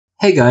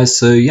Hey guys,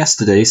 so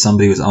yesterday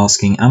somebody was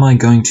asking, am I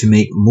going to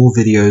make more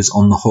videos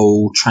on the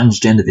whole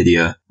transgender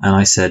video? And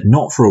I said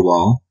not for a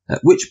while,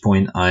 at which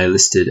point I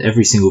listed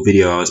every single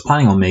video I was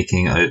planning on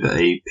making over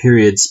a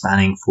period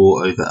spanning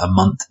for over a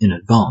month in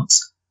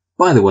advance.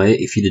 By the way,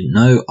 if you didn't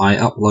know, I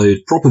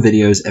upload proper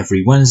videos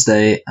every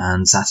Wednesday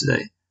and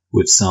Saturday,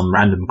 with some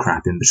random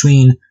crap in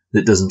between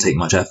that doesn't take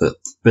much effort.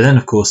 But then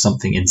of course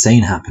something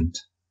insane happened.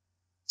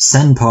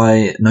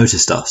 Senpai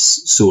noticed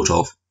us, sort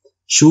of.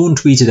 Shaun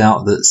tweeted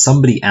out that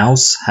somebody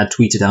else had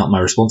tweeted out my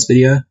response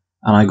video,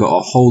 and I got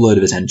a whole load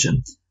of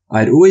attention.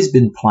 I'd always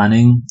been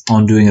planning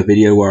on doing a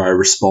video where I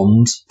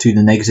respond to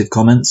the negative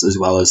comments, as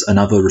well as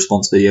another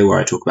response video where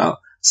I talk about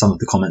some of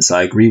the comments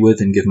I agree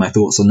with and give my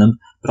thoughts on them,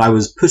 but I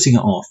was putting it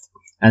off.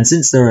 And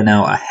since there are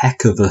now a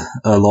heck of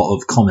a lot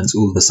of comments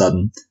all of a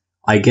sudden,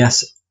 I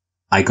guess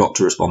I got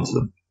to respond to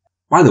them.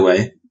 By the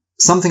way,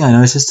 something I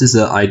noticed is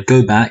that I'd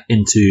go back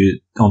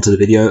onto the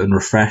video and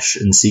refresh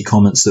and see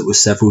comments that were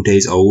several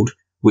days old,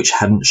 which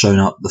hadn't shown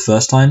up the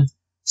first time.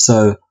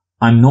 So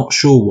I'm not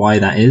sure why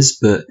that is,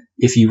 but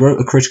if you wrote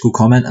a critical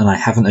comment and I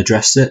haven't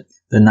addressed it,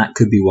 then that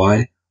could be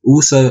why.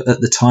 Also, at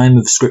the time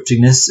of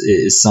scripting this, it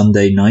is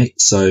Sunday night,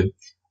 so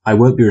I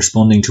won't be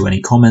responding to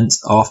any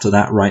comments after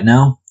that right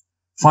now.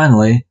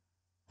 Finally,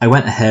 I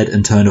went ahead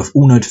and turned off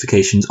all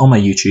notifications on my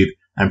YouTube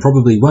and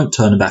probably won't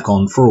turn them back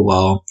on for a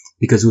while,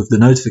 because with the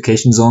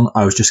notifications on,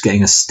 I was just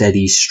getting a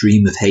steady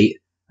stream of hate,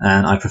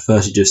 and I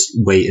prefer to just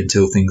wait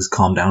until things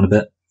calm down a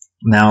bit.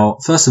 Now,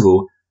 first of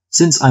all,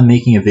 since I'm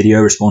making a video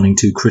responding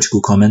to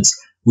critical comments,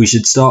 we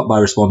should start by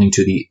responding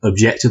to the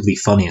objectively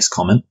funniest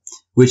comment,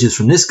 which is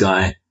from this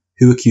guy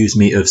who accused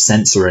me of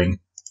censoring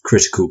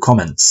critical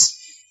comments.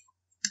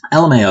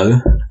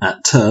 LMAO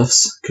at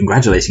TERFs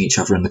congratulating each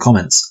other in the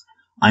comments.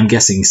 I'm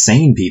guessing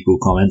sane people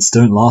comments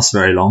don't last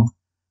very long.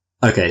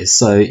 Okay,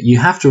 so you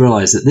have to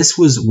realize that this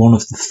was one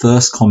of the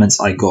first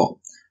comments I got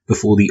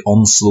before the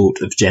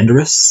onslaught of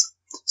genderists.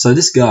 So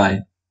this guy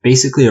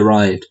basically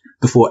arrived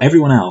before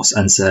everyone else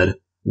and said,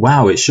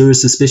 wow, it sure is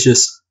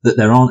suspicious that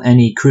there aren't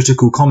any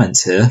critical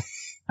comments here.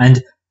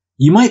 And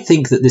you might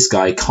think that this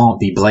guy can't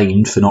be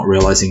blamed for not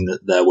realizing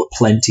that there were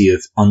plenty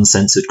of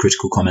uncensored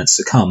critical comments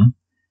to come,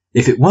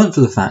 if it weren't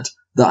for the fact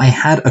that I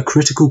had a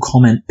critical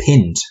comment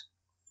pinned.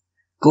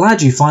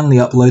 Glad you finally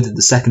uploaded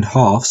the second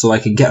half so I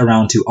can get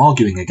around to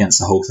arguing against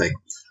the whole thing.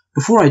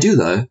 Before I do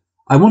though,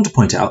 I want to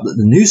point out that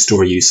the news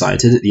story you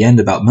cited at the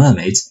end about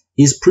mermaids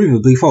is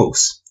provably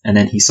false. And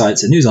then he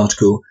cites a news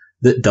article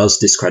that does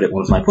discredit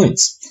one of my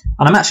points.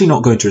 And I'm actually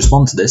not going to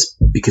respond to this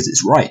because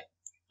it's right.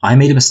 I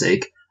made a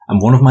mistake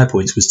and one of my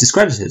points was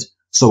discredited.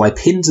 So I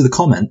pinned the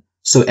comment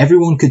so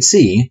everyone could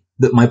see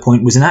that my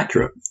point was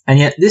inaccurate. And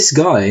yet this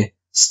guy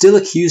still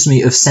accused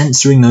me of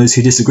censoring those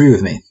who disagree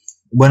with me,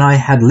 when I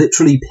had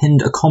literally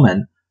pinned a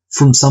comment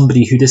from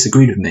somebody who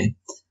disagreed with me,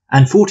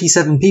 and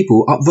 47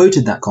 people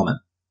upvoted that comment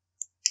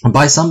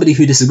by somebody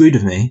who disagreed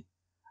with me,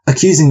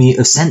 accusing me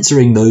of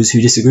censoring those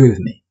who disagree with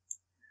me.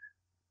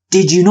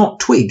 Did you not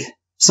twig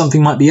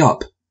something might be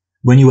up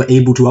when you were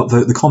able to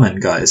upvote the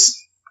comment, guys?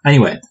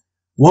 Anyway,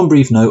 one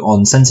brief note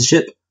on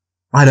censorship.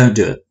 I don't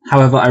do it.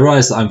 However, I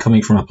realize that I'm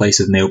coming from a place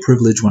of male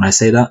privilege when I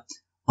say that.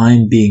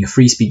 I'm being a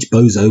free speech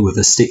bozo with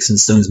a sticks and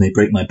stones may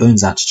break my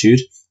bones attitude.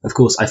 Of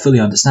course, I fully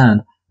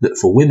understand that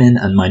for women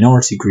and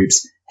minority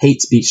groups,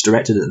 hate speech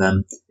directed at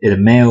them in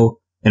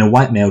a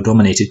white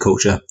male-dominated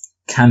culture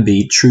can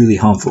be truly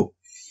harmful.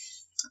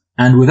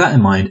 And with that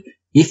in mind,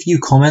 if you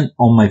comment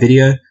on my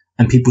video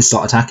and people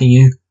start attacking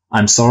you,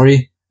 I'm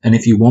sorry, and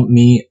if you want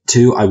me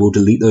to, I will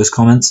delete those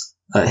comments.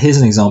 Here's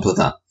an example of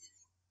that.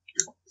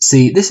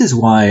 See, this is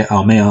why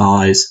our male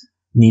allies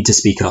need to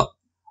speak up.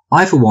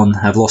 I, for one,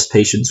 have lost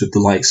patience with the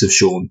likes of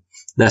Shaun.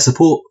 Their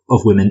support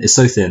of women is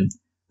so thin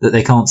that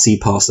they can't see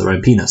past their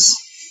own penis.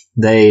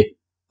 They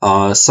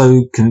are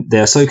so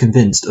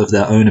convinced of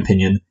their own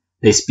opinion,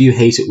 they spew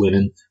hate at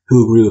women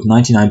who agree with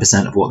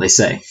 99% of what they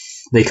say.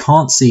 They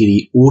can't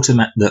see they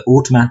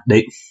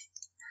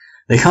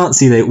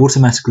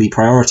automatically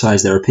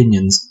prioritize their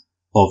opinions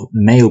of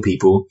male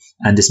people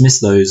and dismiss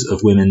those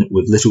of women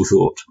with little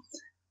thought.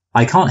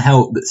 I can't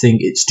help but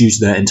think it's due to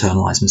their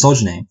internalized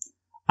misogyny.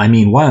 I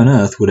mean, why on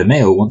earth would a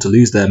male want to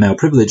lose their male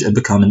privilege and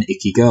become an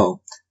icky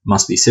girl?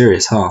 Must be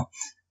serious, huh?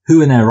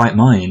 Who in their right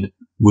mind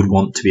would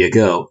want to be a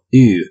girl?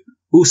 Ew.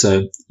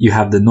 Also, you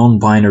have the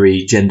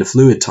non-binary gender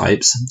fluid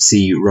types,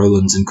 see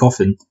Rollins and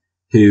Coffin,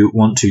 who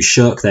want to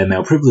shirk their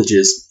male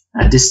privileges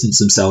and distance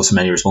themselves from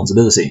any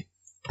responsibility.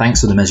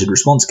 Thanks for the measured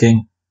response,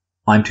 King.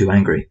 I'm too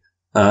angry.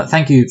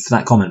 Thank you for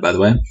that comment, by the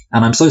way.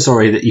 And I'm so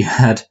sorry that you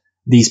had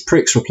these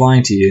pricks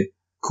replying to you,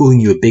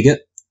 calling you a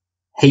bigot,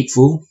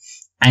 hateful,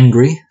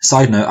 angry.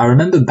 Side note, I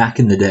remember back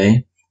in the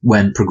day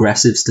when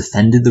progressives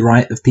defended the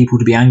right of people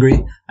to be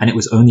angry, and it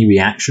was only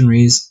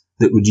reactionaries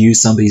that would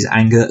use somebody's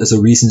anger as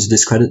a reason to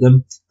discredit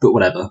them. But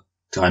whatever,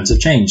 times have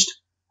changed.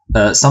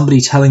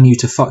 Somebody telling you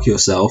to fuck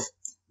yourself,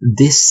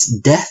 this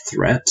death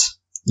threat,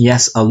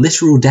 yes, a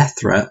literal death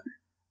threat,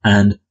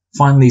 and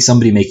finally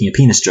somebody making a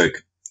penis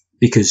joke,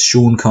 because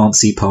Shaun can't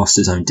see past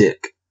his own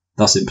dick,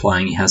 thus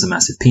implying he has a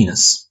massive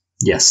penis.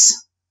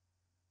 Yes.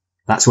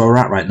 That's where we're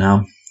at right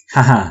now.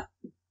 Haha.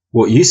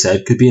 What you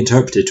said could be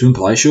interpreted to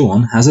imply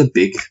Shaun has a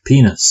big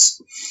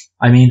penis.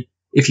 I mean,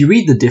 if you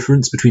read the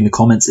difference between the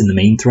comments in the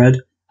main thread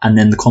and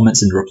then the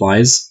comments in the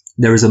replies,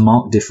 there is a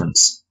marked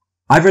difference.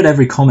 I've read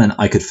every comment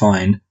I could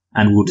find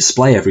and will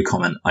display every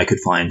comment I could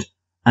find,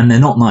 and they're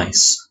not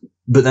nice,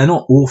 but they're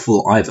not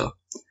awful either.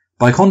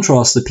 By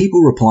contrast, the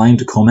people replying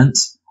to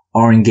comments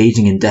are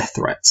engaging in death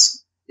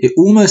threats. It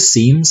almost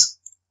seems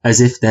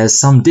as if there's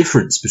some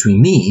difference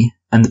between me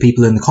and the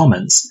people in the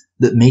comments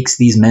that makes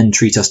these men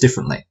treat us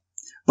differently.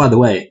 By the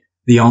way,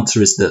 the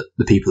answer is that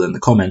the people in the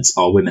comments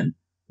are women.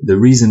 The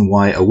reason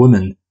why a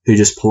woman who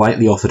just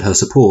politely offered her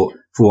support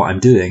for what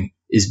I'm doing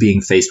is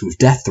being faced with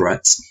death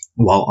threats,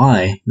 while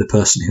I, the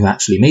person who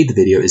actually made the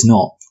video, is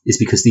not, is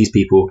because these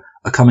people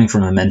are coming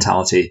from a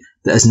mentality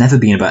that has never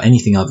been about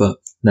anything other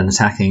than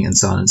attacking and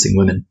silencing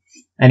women.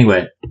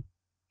 Anyway,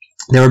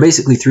 there are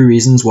basically 3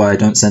 reasons why I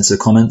don't censor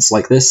comments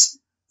like this.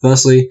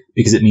 Firstly,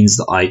 because it means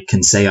that I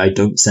can say I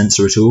don't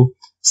censor at all.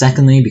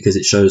 Secondly, because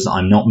it shows that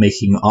I'm not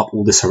making up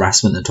all this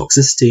harassment and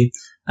toxicity.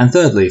 And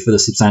thirdly, for the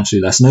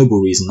substantially less noble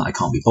reason that I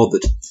can't be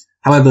bothered.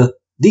 However,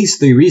 these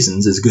 3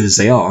 reasons, as good as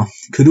they are,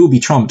 could all be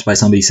trumped by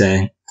somebody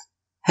saying,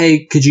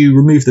 "Hey, could you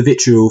remove the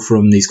vitriol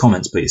from these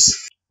comments, please?"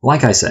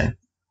 Like I say,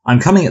 I'm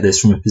coming at this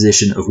from a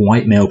position of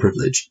white male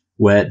privilege,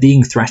 where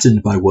being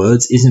threatened by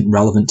words isn't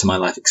relevant to my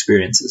life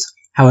experiences.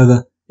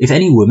 However, if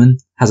any woman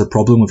has a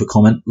problem with a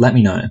comment, let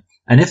me know.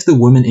 And if the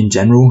women in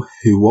general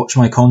who watch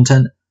my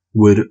content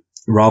would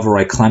rather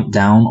I clamp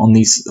down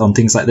on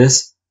things like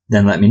this,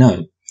 then let me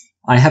know.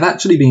 I have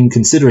actually been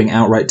considering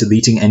outright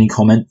deleting any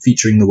comment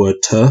featuring the word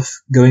TERF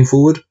going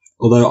forward,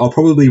 although I'll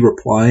probably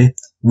reply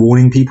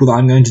warning people that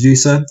I'm going to do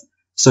so.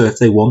 So if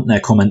they want their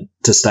comment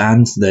to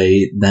stand,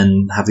 they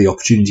then have the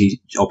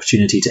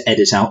opportunity to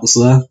edit out the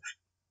slur.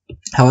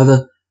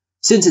 However,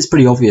 since it's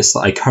pretty obvious that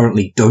I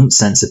currently don't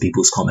censor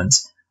people's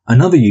comments,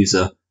 another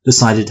user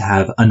decided to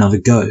have another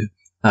go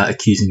at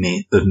accusing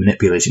me of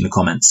manipulating the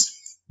comments.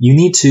 You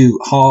need to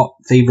heart,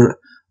 favorite,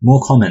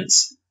 more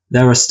comments.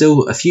 There are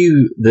still a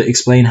few that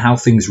explain how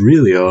things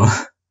really are,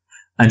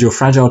 and your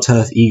fragile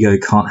TERF ego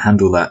can't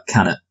handle that,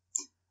 can it?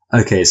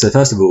 Okay, so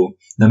first of all,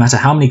 no matter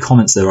how many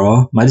comments there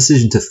are, my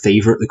decision to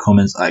favorite the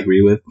comments I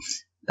agree with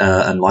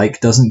and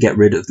like doesn't get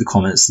rid of the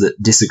comments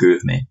that disagree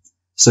with me.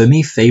 So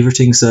me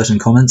favoriting certain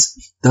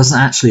comments doesn't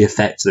actually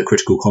affect the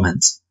critical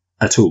comments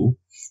at all.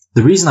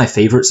 The reason I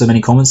favorite so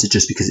many comments is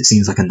just because it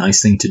seems like a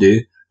nice thing to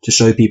do, to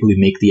show people who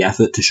make the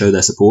effort to show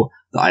their support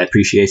that I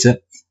appreciate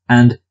it.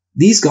 And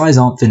these guys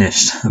aren't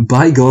finished.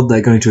 By God,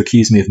 they're going to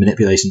accuse me of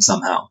manipulation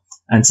somehow.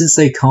 And since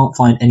they can't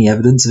find any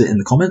evidence of it in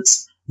the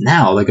comments,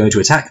 now they're going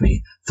to attack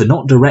me for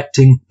not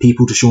directing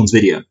people to Shaun's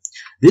video.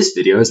 This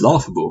video is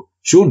laughable.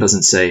 Shaun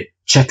doesn't say,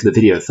 check the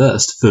video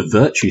first for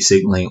virtue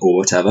signaling or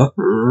whatever,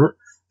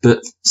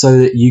 but so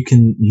that you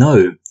can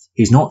know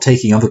he's not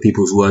taking other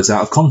people's words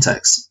out of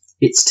context.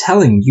 It's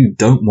telling you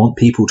don't want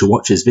people to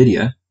watch his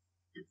video.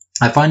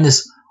 I find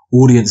this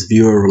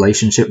audience-viewer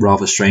relationship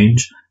rather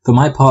strange. For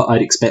my part,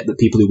 I'd expect that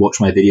people who watch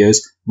my videos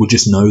will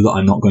just know that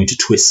I'm not going to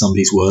twist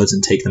somebody's words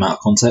and take them out of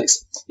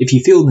context. If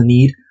you feel the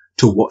need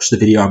to watch the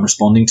video I'm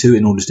responding to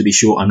in order to be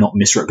sure I'm not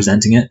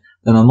misrepresenting it,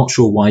 then I'm not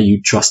sure why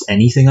you trust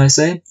anything I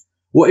say.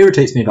 What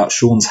irritates me about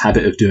Shaun's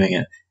habit of doing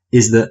it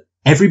is that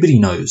everybody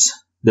knows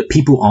that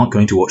people aren't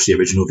going to watch the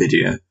original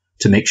video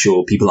to make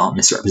sure people aren't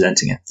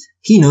misrepresenting it.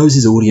 He knows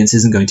his audience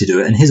isn't going to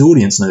do it, and his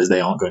audience knows they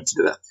aren't going to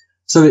do it.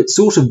 So it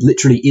sort of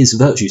literally is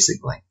virtue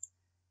signaling.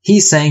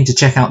 He's saying to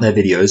check out their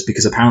videos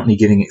because apparently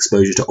giving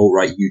exposure to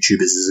alt-right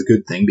YouTubers is a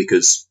good thing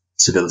because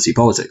civility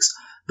politics.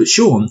 But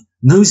Shaun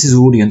knows his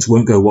audience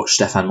won't go watch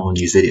Stefan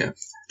Molyneux's video,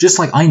 just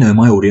like I know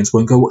my audience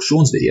won't go watch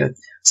Shaun's video.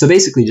 So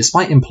basically,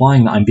 despite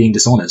implying that I'm being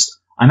dishonest,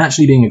 I'm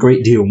actually being a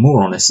great deal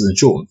more honest than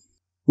Shaun.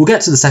 We'll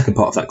get to the second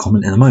part of that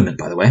comment in a moment,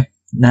 by the way.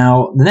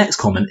 Now, the next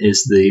comment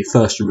is the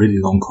first really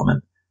long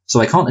comment, so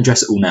I can't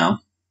address it all now.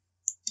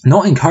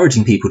 Not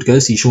encouraging people to go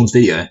see Shaun's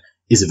video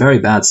is a very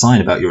bad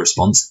sign about your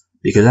response,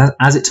 because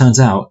as it turns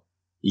out,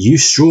 you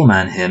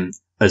strawman him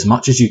as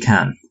much as you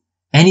can.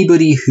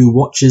 Anybody who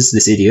watches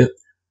this idiot,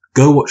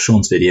 go watch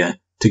Shaun's video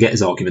to get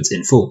his arguments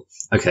in full.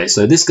 Okay,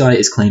 so this guy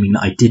is claiming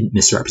that I didn't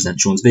misrepresent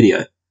Shaun's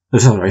video. Oh,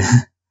 sorry.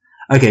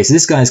 Okay, so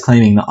this guy is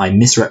claiming that I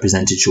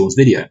misrepresented Shaun's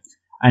video,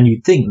 and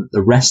you'd think that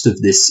the rest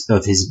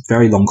of his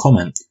very long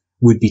comment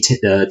would be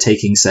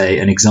taking, say,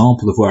 an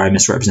example of where I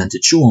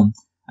misrepresented Shaun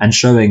and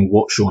showing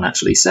what Shaun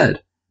actually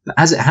said. But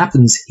as it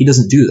happens, he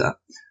doesn't do that.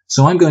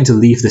 So I'm going to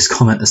leave this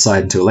comment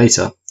aside until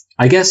later.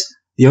 I guess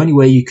the only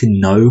way you can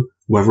know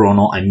whether or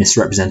not I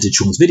misrepresented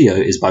Shaun's video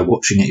is by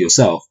watching it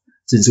yourself,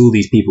 since all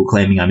these people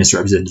claiming I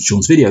misrepresented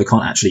Shaun's video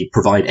can't actually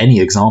provide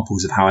any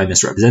examples of how I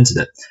misrepresented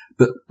it.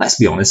 But let's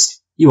be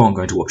honest, you aren't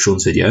going to watch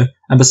Shaun's video,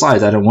 and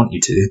besides, I don't want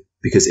you to,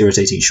 because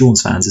irritating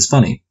Shaun's fans is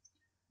funny.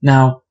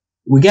 Now,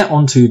 we get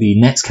on to the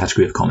next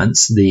category of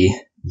comments, the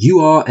 "you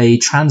are a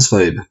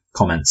transphobe"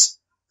 comments.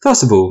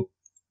 First of all,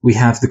 we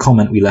have the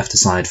comment we left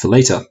aside for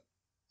later.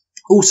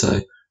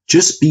 Also,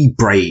 just be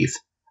brave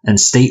and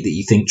state that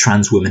you think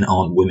trans women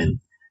aren't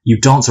women. you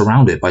dance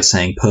around it by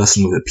saying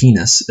person with a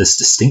penis as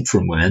distinct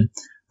from women,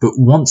 but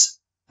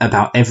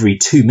about once every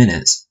 2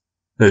 minutes,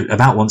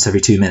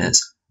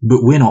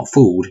 but we're not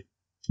fooled.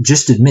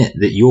 Just admit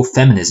that your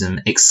feminism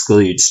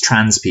excludes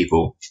trans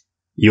people.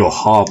 You're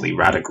hardly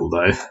radical,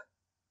 though.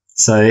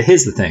 So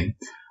here's the thing.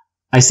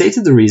 I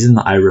stated the reason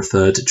that I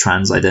refer to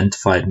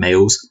trans-identified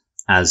males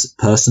as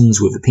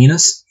persons with a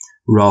penis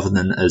rather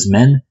than as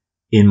men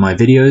in my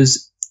video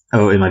is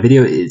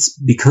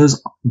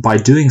because by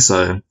doing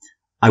so,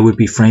 I would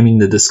be framing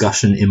the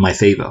discussion in my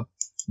favor.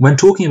 When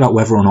talking about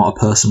whether or not a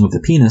person with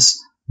a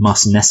penis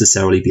must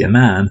necessarily be a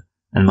man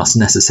and must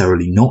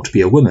necessarily not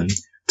be a woman,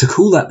 to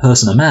call that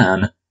person a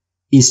man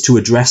is to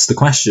address the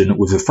question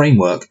with a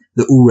framework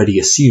that already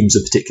assumes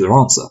a particular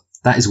answer.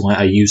 That is why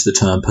I use the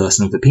term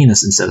person with a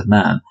penis instead of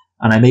man,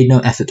 and I made no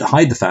effort to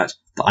hide the fact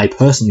that I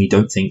personally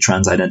don't think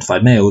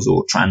trans-identified males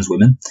or trans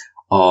women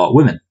are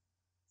women.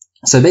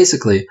 So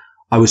basically,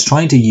 I was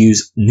trying to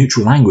use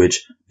neutral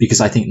language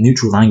because I think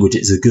neutral language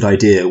is a good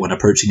idea when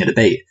approaching a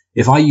debate.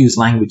 If I use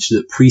language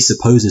that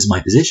presupposes my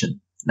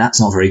position, that's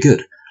not very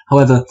good.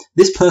 However,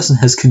 this person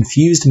has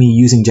confused me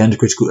using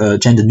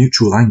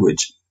gender-neutral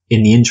language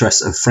in the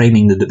interest of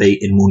framing the debate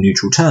in more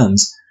neutral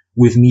terms,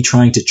 with me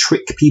trying to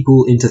trick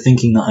people into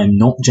thinking that I'm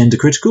not gender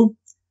critical.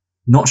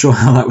 Not sure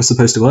how that was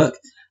supposed to work.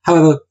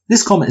 However,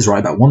 this comment is right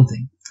about one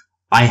thing.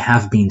 I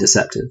have been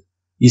deceptive.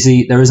 You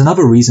see, there is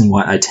another reason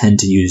why I tend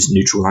to use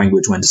neutral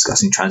language when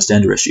discussing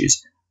transgender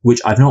issues,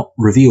 which I've not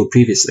revealed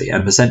previously and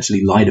have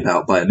essentially lied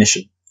about by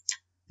omission.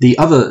 The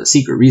other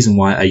secret reason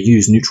why I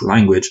use neutral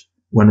language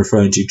when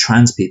referring to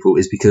trans people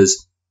is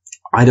because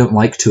I don't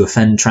like to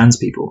offend trans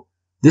people.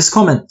 This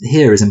comment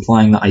here is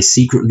implying that I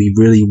secretly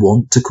really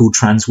want to call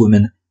trans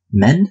women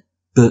men,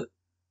 but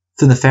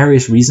for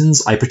nefarious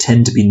reasons, I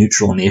pretend to be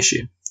neutral on the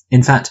issue.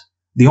 In fact,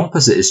 the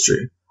opposite is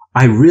true.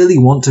 I really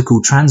want to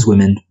call trans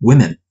women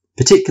women.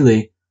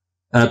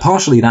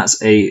 Partially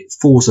that's a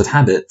force of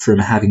habit from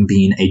having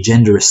been a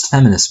genderist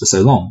feminist for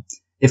so long.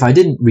 If I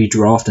didn't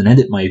redraft and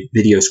edit my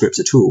video scripts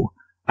at all,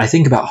 I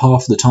think about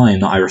half the time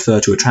that I refer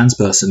to a trans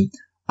person,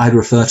 I'd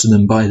refer to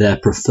them by their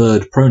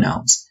preferred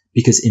pronouns,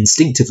 because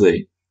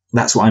instinctively,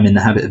 that's what I'm in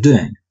the habit of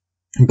doing.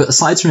 But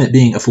aside from it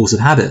being a force of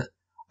habit,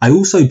 I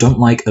also don't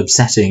like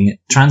upsetting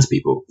trans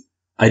people.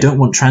 I don't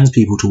want trans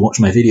people to watch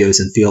my videos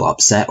and feel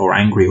upset or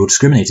angry or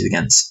discriminated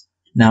against.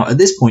 Now, at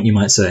this point you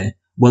might say,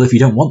 well, if you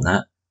don't want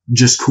that,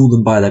 just call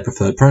them by their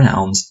preferred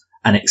pronouns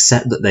and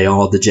accept that they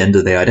are the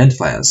gender they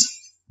identify as.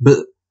 But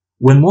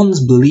when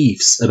one's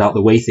beliefs about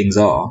the way things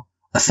are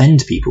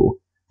offend people,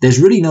 there's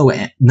really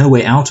no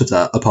way out of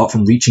that apart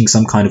from reaching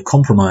some kind of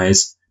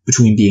compromise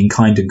between being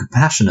kind and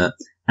compassionate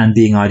and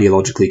being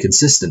ideologically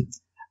consistent.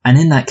 And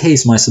in that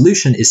case, my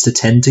solution is to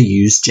tend to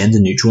use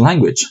gender-neutral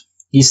language.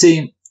 You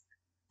see,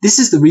 this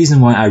is the reason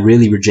why I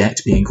really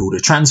reject being called a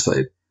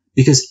transphobe,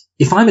 because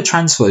if I'm a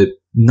transphobe,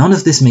 none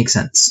of this makes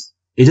sense.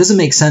 It doesn't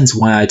make sense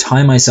why I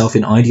tie myself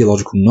in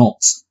ideological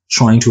knots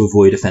trying to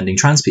avoid offending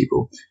trans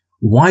people.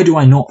 Why do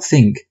I not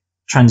think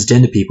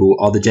transgender people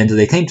are the gender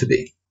they claim to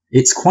be?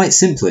 It's quite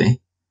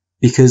simply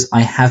because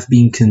I have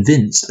been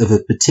convinced of a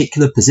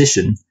particular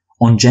position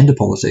on gender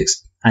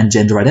politics and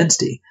gender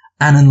identity.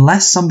 And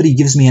unless somebody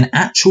gives me an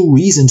actual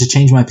reason to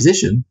change my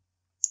position,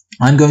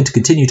 I'm going to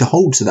continue to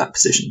hold to that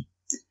position.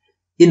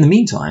 In the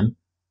meantime,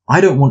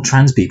 I don't want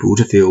trans people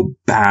to feel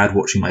bad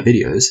watching my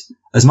videos,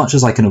 as much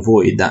as I can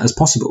avoid that as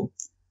possible.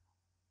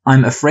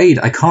 I'm afraid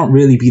I can't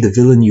really be the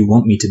villain you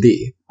want me to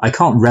be. I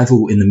can't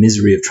revel in the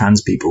misery of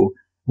trans people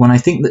when I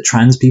think that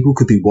trans people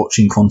could be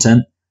watching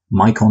content,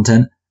 my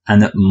content,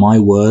 and that my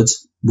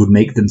words would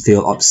make them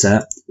feel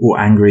upset or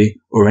angry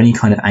or any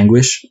kind of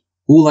anguish.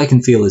 All I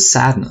can feel is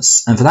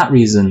sadness, and for that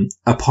reason,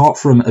 apart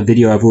from a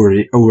video I've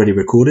already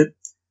recorded,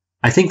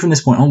 I think from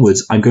this point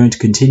onwards I'm going to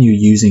continue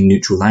using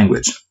neutral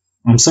language.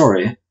 I'm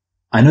sorry,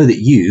 I know that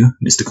you,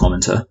 Mr.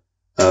 Commenter,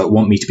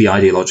 want me to be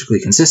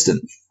ideologically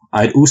consistent.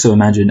 I'd also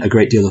imagine a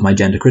great deal of my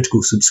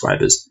gender-critical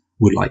subscribers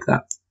would like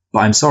that. But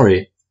I'm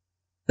sorry,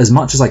 as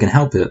much as I can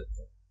help it,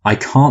 I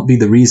can't be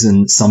the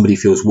reason somebody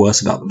feels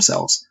worse about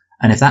themselves.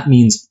 And if that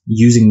means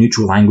using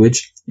neutral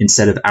language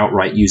instead of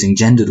outright using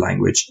gendered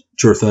language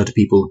to refer to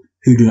people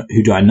who do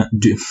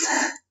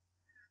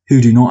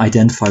not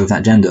identify with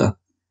that gender,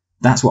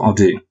 that's what I'll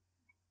do.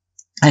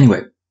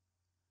 Anyway,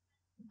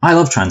 I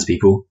love trans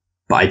people,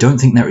 but I don't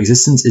think their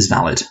existence is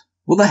valid.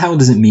 What the hell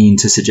does it mean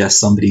to suggest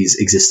somebody's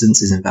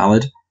existence is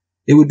invalid?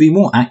 It would be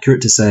more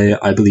accurate to say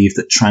I believe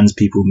that trans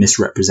people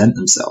misrepresent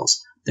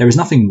themselves. There is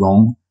nothing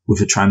wrong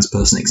with a trans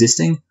person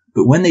existing,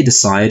 but when they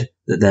decide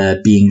that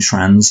their being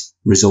trans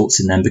results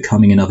in them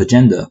becoming another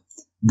gender,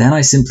 then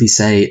I simply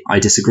say I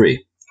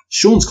disagree.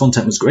 Shaun's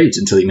content was great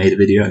until he made a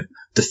video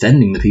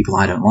defending the people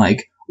I don't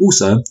like.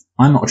 Also,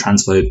 I'm not a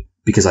transphobe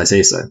because I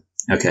say so.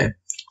 Okay,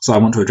 so I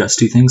want to address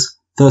two things.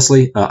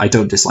 Firstly, I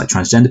don't dislike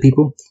transgender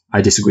people.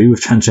 I disagree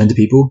with transgender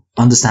people.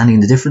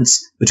 Understanding the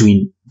difference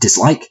between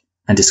dislike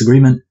and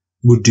disagreement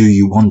would do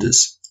you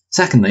wonders.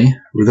 Secondly,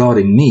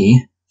 regarding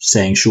me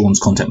saying Shaun's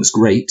content was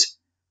great,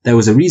 There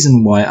was a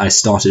reason why I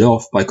started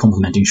off by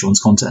complimenting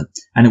Shaun's content,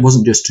 and it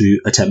wasn't just to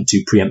attempt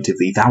to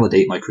preemptively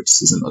validate my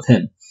criticism of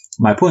him.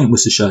 My point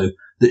was to show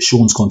that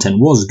Shaun's content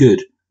was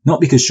good, not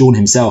because Shaun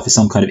himself is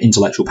some kind of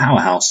intellectual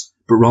powerhouse,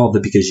 but rather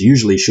because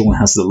usually Shaun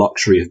has the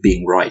luxury of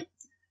being right.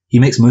 He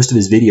makes most of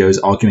his videos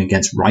arguing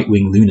against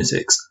right-wing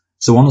lunatics,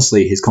 so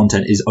honestly his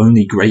content is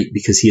only great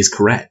because he is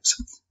correct.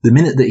 The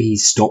minute that he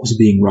stops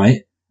being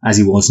right, as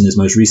he was in his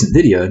most recent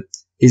video,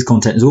 his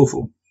content is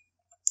awful.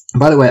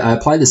 By the way, I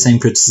apply the same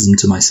criticism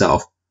to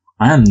myself.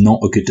 I am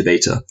not a good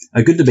debater.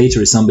 A good debater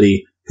is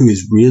somebody who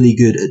is really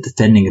good at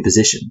defending a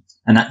position,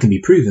 and that can be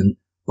proven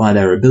by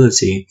their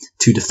ability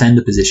to defend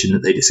a position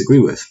that they disagree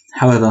with.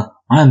 However,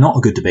 I am not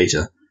a good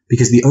debater,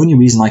 because the only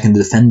reason I can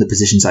defend the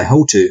positions I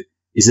hold to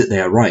is that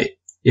they are right.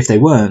 If they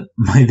weren't,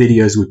 my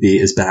videos would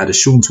be as bad as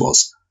Shaun's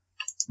was.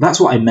 That's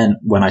what I meant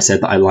when I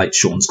said that I liked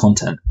Shaun's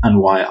content, and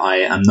why I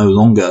am no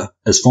longer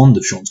as fond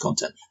of Shaun's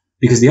content.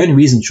 Because the only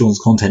reason Shaun's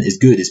content is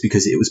good is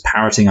because it was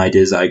parroting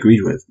ideas I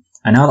agreed with.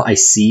 And now that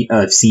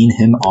I've seen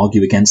him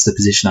argue against the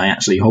position I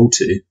actually hold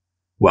to,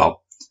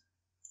 well,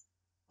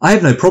 I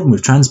have no problem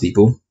with trans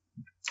people.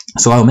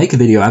 So I'll make a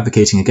video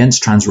advocating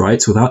against trans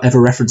rights without ever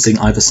referencing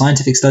either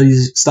scientific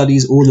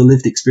studies or the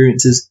lived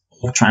experiences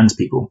of trans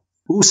people.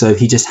 Also,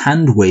 he just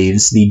hand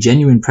waves the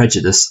genuine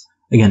prejudice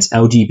against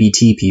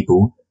LGBT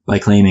people by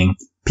claiming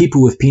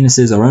people with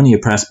penises are only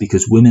oppressed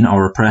because women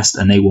are oppressed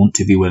and they want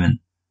to be women.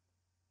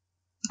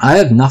 I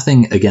have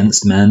nothing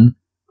against men,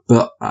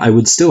 but I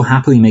would still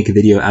happily make a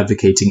video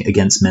advocating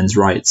against men's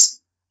rights.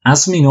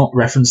 As for me not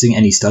referencing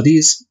any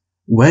studies,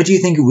 where do you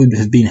think it would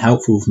have been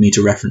helpful for me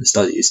to reference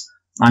studies?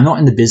 I'm not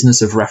in the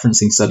business of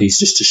referencing studies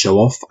just to show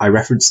off. I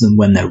reference them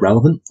when they're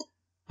relevant.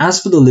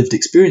 As for the lived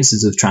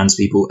experiences of trans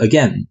people,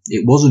 again,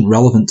 it wasn't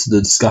relevant to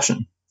the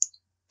discussion.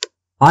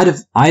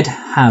 I'd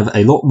have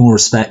a lot more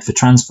respect for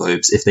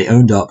transphobes if they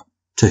owned up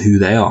to who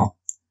they are.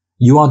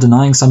 You are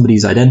denying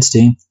somebody's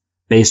identity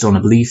based on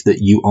a belief that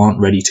you aren't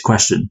ready to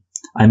question.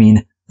 I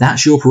mean,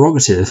 that's your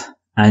prerogative,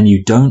 and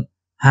you don't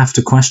have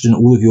to question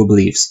all of your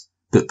beliefs,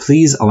 but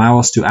please allow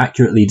us to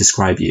accurately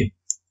describe you.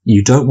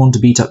 You don't want to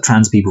beat up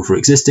trans people for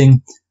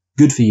existing.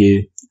 Good for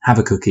you. Have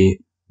a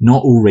cookie.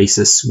 Not all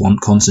racists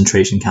want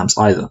concentration camps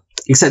either.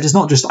 Except it's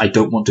not just I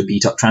don't want to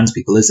beat up trans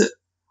people, is it?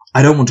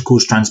 I don't want to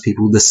cause trans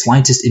people the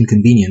slightest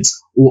inconvenience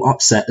or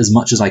upset as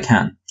much as I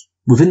can,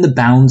 within the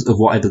bounds of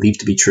what I believe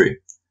to be true.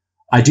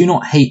 I do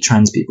not hate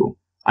trans people.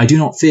 I do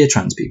not fear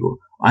trans people.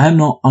 I am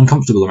not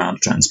uncomfortable around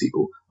trans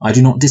people. I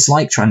do not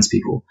dislike trans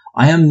people.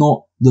 I am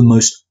not the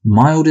most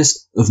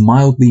mildest of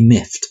mildly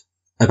miffed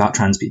about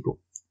trans people.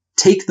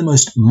 Take the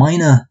most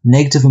minor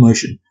negative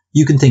emotion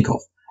you can think of,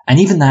 and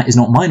even that is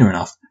not minor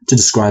enough to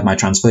describe my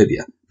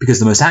transphobia, because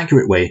the most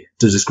accurate way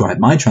to describe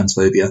my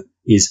transphobia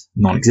is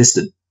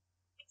non-existent.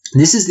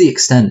 This is the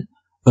extent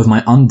of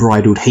my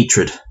unbridled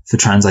hatred for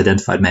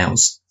trans-identified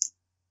males.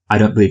 I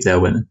don't believe they are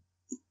women.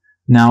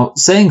 Now,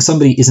 saying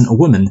somebody isn't a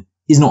woman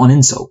is not an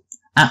insult.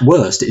 At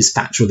worst, it is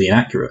factually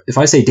inaccurate. If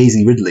I say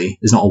Daisy Ridley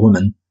is not a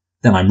woman,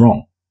 then I'm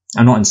wrong.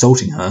 I'm not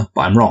insulting her,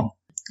 but I'm wrong.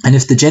 And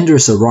if the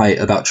genderists are right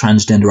about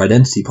transgender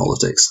identity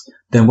politics,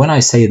 then when I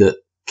say that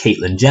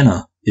Caitlyn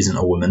Jenner isn't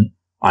a woman,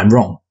 I'm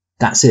wrong.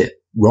 That's it.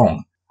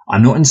 Wrong.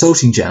 I'm not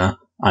insulting Jenner.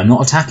 I'm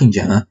not attacking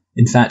Jenner.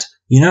 In fact,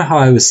 you know how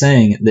I was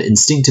saying that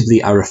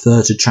instinctively I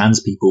refer to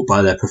trans people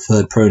by their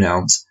preferred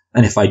pronouns,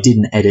 and if I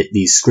didn't edit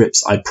these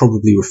scripts, I'd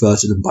probably refer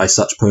to them by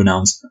such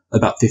pronouns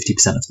about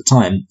 50% of the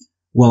time?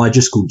 Well, I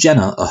just called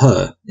Jenner a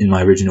her in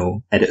my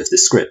original edit of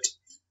this script.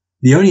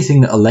 The only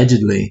thing that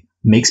allegedly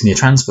makes me a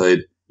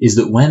transphobe is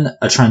that when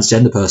a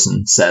transgender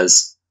person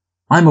says,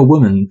 I'm a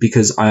woman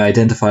because I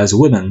identify as a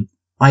woman,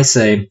 I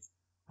say,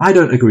 I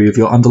don't agree with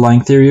your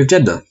underlying theory of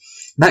gender.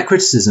 That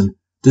criticism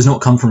does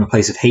not come from a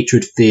place of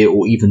hatred, fear,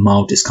 or even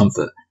mild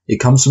discomfort. It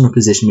comes from a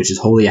position which is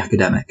wholly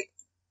academic.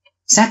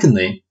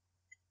 Secondly,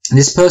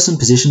 this person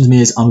positions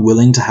me as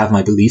unwilling to have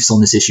my beliefs on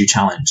this issue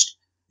challenged,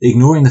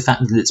 ignoring the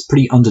fact that it's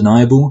pretty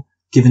undeniable,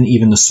 given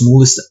even the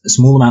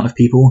small amount of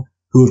people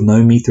who have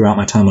known me throughout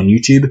my time on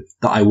YouTube,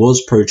 that I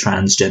was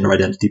pro-trans gender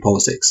identity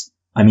politics.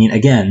 I mean,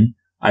 again,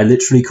 I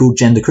literally called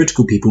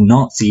gender-critical people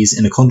Nazis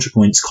in a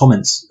ContraPoints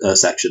comments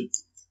section.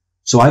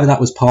 So either that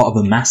was part of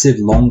a massive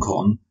long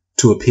con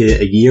to appear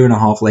a year and a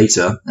half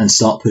later and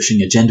start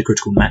pushing a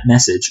gender-critical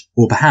message,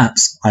 or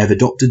perhaps I have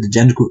adopted the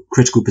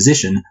gender-critical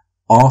position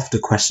after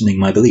questioning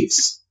my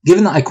beliefs.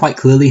 Given that I quite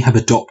clearly have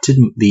adopted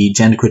the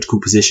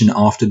gender-critical position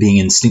after being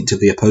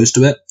instinctively opposed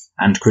to it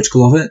and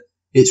critical of it,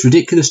 it's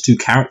ridiculous to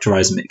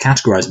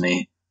categorize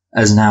me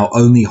as now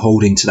only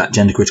holding to that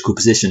gender-critical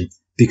position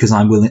because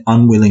I'm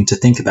unwilling to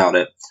think about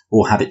it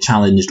or have it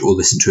challenged or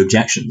listen to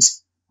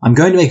objections. I'm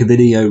going to make a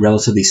video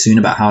relatively soon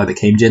about how I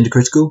became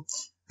gender-critical,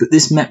 but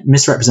this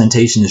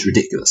misrepresentation is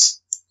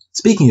ridiculous.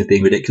 Speaking of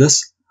being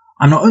ridiculous,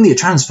 I'm not only a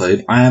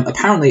transphobe, I am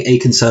apparently a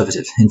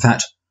conservative. In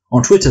fact,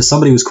 on Twitter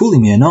somebody was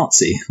calling me a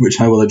Nazi, which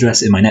I will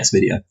address in my next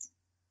video.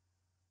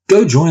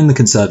 Go join the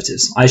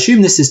Conservatives. I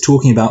assume this is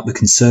talking about the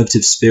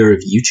conservative sphere of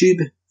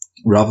YouTube,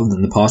 rather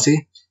than the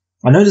party.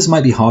 I know this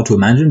might be hard to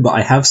imagine, but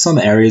I have some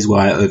areas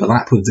where I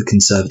overlap with the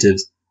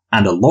Conservatives,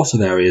 and a lot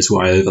of areas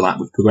where I overlap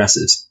with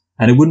progressives,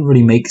 and it wouldn't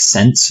really make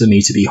sense for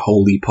me to be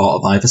wholly part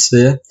of either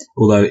sphere,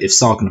 although if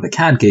Sargon of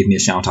Akkad gave me a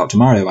shout out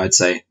tomorrow, I'd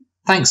say,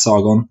 thanks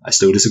Sargon, I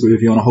still disagree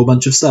with you on a whole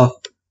bunch of stuff,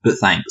 but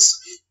thanks.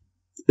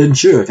 And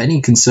sure, if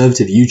any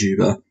conservative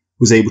YouTuber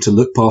was able to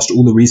look past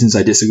all the reasons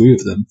I disagree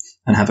with them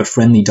and have a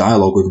friendly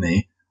dialogue with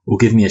me, or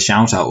give me a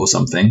shout out or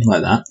something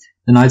like that,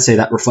 then I'd say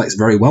that reflects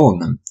very well on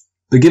them.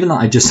 But given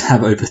that I just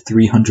have over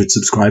 300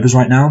 subscribers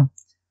right now,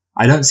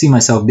 I don't see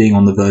myself being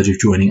on the verge of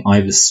joining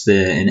either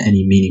sphere in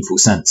any meaningful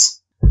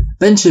sense.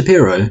 Ben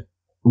Shapiro,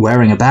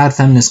 wearing a bad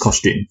feminist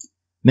costume.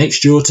 Make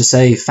sure to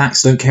say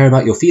facts don't care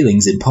about your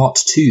feelings in part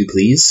 2,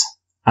 please.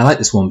 I like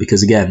this one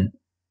because, again,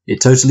 it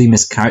totally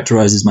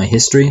mischaracterizes my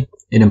history.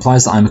 It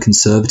implies that I'm a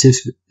conservative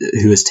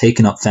who has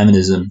taken up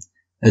feminism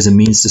as a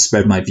means to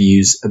spread my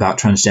views about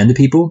transgender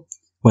people,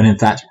 when in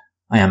fact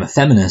I am a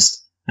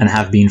feminist and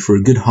have been for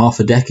a good half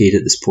a decade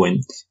at this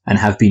point, and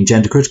have been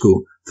gender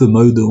critical for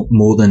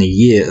more than a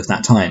year of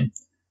that time.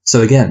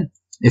 So again,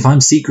 if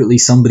I'm secretly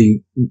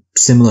somebody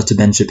similar to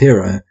Ben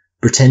Shapiro,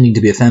 pretending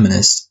to be a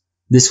feminist,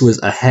 this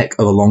was a heck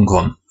of a long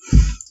con.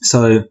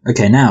 So,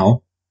 okay,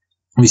 now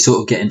we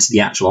sort of get into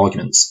the actual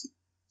arguments.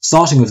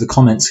 Starting with the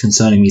comments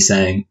concerning me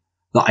saying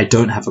that I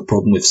don't have a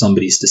problem with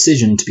somebody's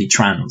decision to be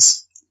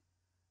trans.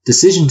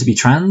 Decision to be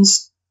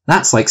trans?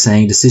 That's like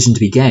saying decision to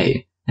be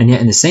gay. And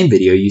yet in the same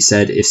video you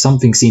said if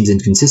something seems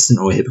inconsistent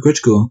or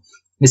hypocritical,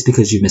 it's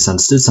because you've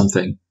misunderstood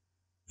something.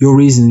 Your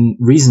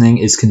reasoning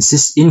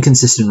is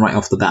inconsistent right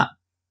off the bat.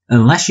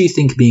 Unless you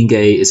think being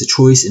gay is a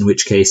choice, in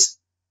which case,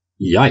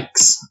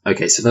 yikes.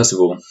 Okay, so first of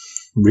all,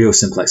 real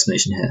simple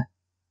explanation here.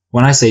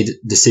 When I say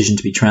decision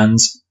to be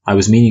trans, I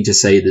was meaning to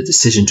say the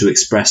decision to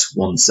express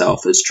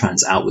oneself as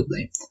trans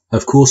outwardly.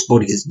 Of course,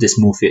 body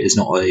dysmorphia is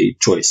not a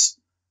choice.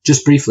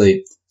 Just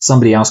briefly,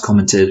 somebody else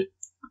commented,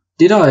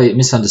 did I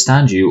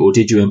misunderstand you, or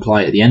did you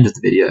imply at the end of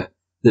the video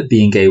that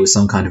being gay was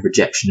some kind of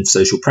rejection of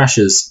social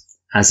pressures,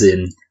 as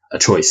in a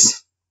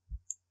choice?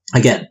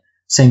 Again,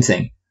 same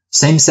thing.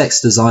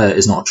 Same-sex desire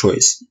is not a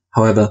choice.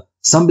 However,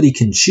 somebody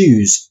can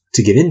choose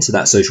to give in to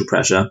that social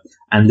pressure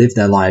and live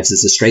their lives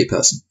as a straight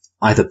person,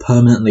 either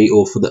permanently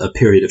or for a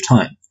period of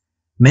time.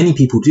 Many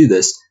people do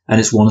this, and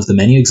it's one of the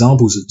many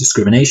examples of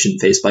discrimination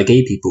faced by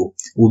gay people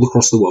all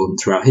across the world and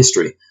throughout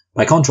history.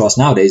 By contrast,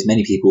 nowadays,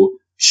 many people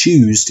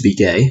choose to be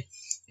gay,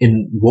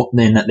 in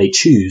that they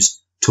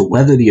choose to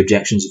weather the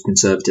objections of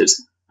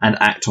conservatives and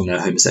act on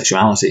their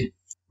homosexuality.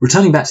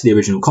 Returning back to the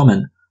original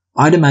comment,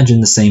 I'd imagine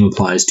the same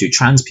applies to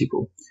trans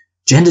people.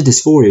 Gender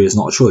dysphoria is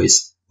not a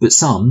choice, but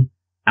some,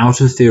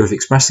 out of fear of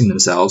expressing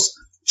themselves,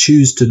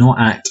 choose to not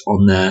act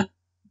on their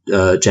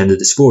gender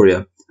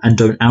dysphoria and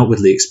don't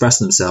outwardly express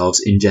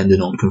themselves in gender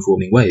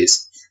non-conforming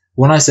ways.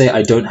 When I say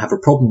I don't have a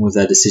problem with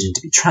their decision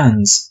to be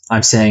trans,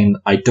 I'm saying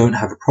I don't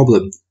have a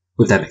problem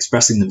with them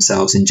expressing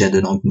themselves in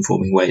gender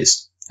non-conforming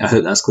ways. I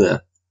hope that's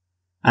clear.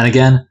 And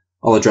again,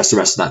 I'll address the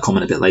rest of that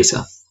comment a bit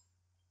later.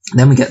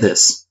 Then we get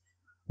this.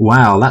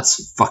 Wow,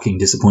 that's fucking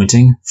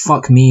disappointing.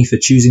 Fuck me for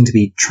choosing to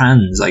be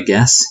trans, I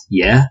guess.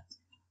 Yeah?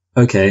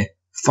 Okay.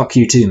 Fuck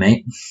you too,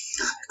 mate.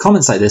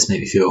 Comments like this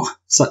make me feel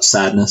such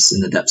sadness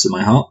in the depths of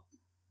my heart.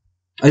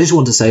 I just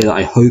want to say that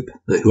I hope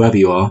that whoever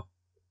you are,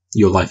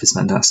 your life is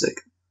fantastic.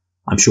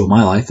 I'm sure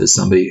my life, as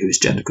somebody who is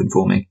gender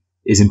conforming,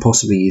 is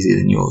impossibly easier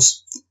than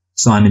yours.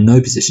 So I'm in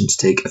no position to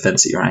take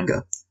offence at your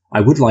anger.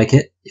 I would like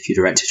it if you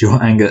directed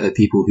your anger at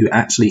people who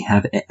actually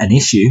have an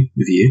issue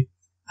with you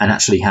and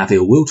actually have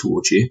ill will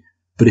towards you.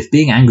 But if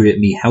being angry at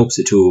me helps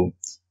at all,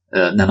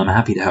 then I'm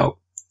happy to help.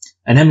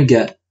 And then we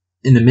get,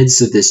 in the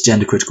midst of this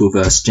gender critical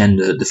versus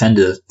gender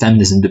defender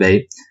feminism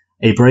debate,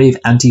 a brave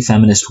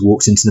anti-feminist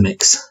walks into the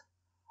mix.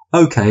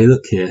 Okay,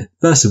 look here.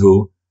 First of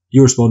all,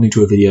 you're responding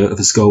to a video of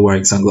a skull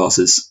wearing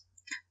sunglasses.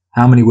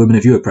 How many women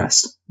have you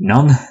oppressed?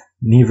 None?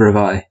 Neither have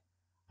I.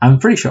 I'm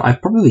pretty sure I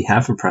probably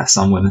have oppressed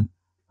some women.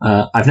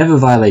 I've never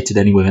violated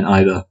any women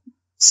either.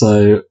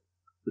 So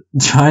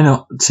try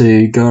not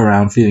to go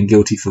around feeling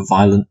guilty for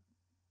violent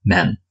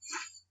men.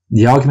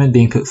 The argument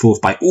being put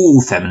forth by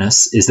all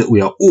feminists is that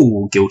we are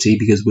all guilty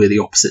because we're the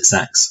opposite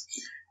sex.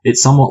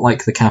 It's somewhat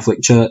like the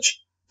Catholic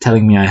Church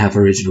telling me I have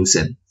original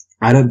sin.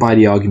 I don't buy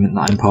the argument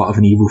that I'm part of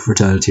an evil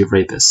fraternity of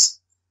rapists.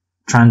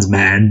 Trans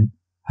men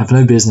have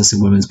no business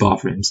in women's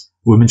bathrooms.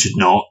 Women should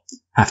not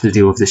have to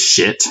deal with this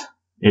shit.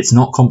 It's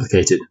not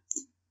complicated.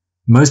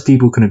 Most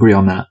people can agree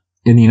on that.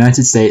 In the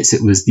United States,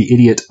 it was the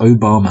idiot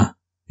Obama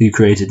who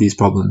created these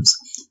problems.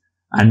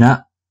 And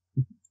that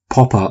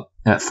pop-up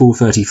at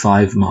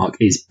 4:35 mark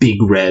is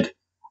Big Red.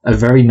 A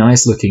very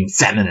nice looking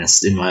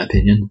feminist, in my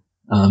opinion.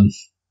 What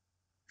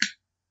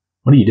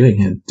are you doing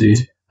here,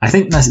 dude? I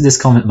think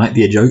this comment might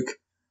be a joke,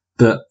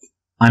 but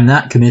I'm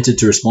that committed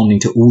to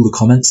responding to all the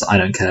comments, I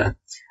don't care.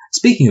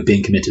 Speaking of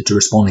being committed to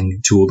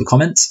responding to all the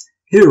comments,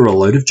 here are a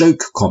load of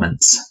joke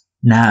comments.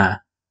 Nah,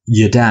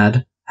 your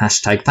dad,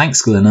 hashtag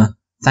thanks Glenna,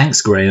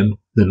 thanks Graham,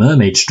 the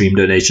mermaid stream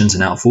donations are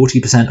now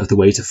 40% of the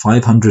way to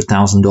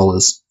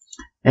 $500,000.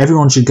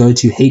 Everyone should go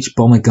to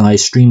HBomberGuy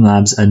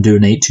Streamlabs and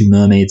donate to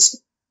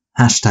mermaids.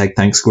 Hashtag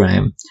thanks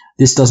Graham.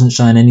 This doesn't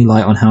shine any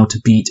light on how to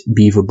beat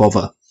Beaver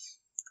Bother.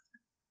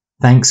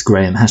 Thanks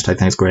Graham, hashtag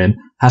thanks Graham,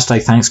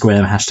 hashtag thanks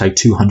Graham, hashtag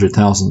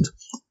 200,000.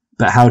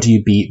 But how do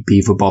you beat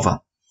Beaver Bother?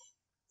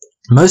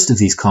 Most of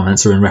these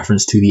comments are in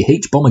reference to the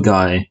H Bomber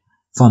Guy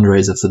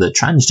fundraiser for the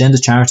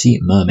transgender charity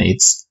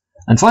Mermaids.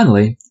 And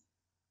finally,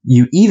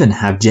 you even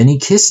have Jenny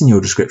Kiss in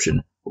your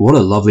description. What a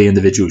lovely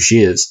individual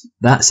she is.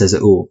 That says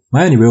it all.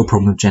 My only real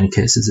problem with Jenny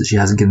Kiss is that she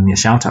hasn't given me a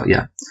shout out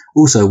yet.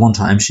 Also, one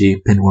time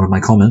she pinned one of my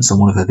comments on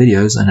one of her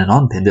videos and then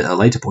unpinned it at a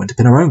later point to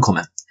pin her own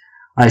comment.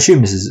 I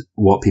assume this is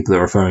what people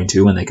are referring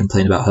to when they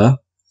complain about her.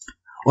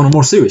 On a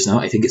more serious note,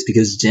 I think it's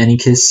because Jenny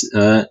Kiss,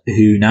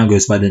 who now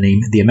goes by the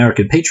name The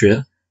American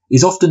Patriot,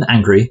 is often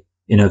angry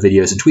in her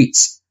videos and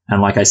tweets. And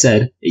like I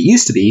said, it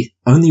used to be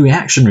only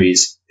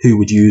reactionaries who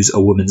would use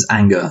a woman's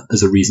anger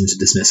as a reason to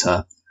dismiss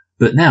her.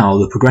 But now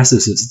the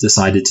progressives have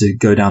decided to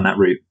go down that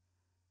route.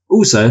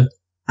 Also,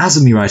 as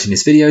of me writing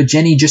this video,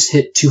 Jenny just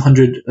hit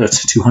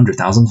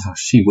 200,000,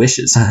 she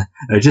wishes,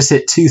 just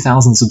hit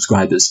 2,000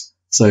 subscribers.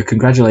 So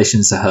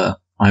congratulations to her.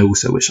 I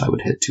also wish I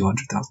would hit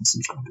 200,000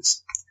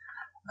 subscribers.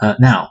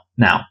 Now,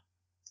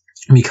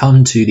 we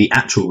come to the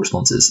actual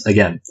responses.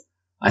 Again,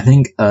 I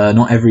think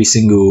not every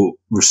single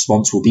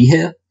response will be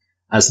here,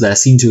 as there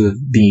seem to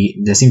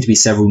be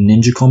several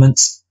ninja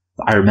comments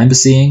that I remember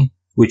seeing,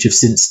 which have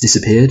since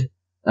disappeared,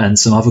 and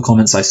some other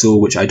comments I saw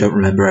which I don't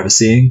remember ever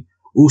seeing.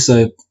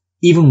 Also,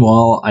 even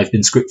while I've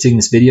been scripting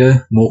this video,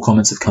 more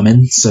comments have come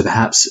in, so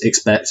perhaps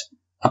expect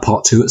a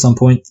part 2 at some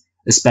point,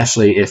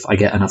 especially if I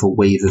get another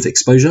wave of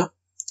exposure.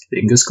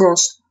 Fingers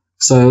crossed.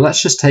 So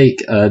let's just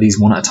take these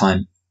one at a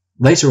time.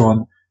 Later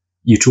on,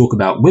 you talk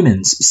about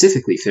women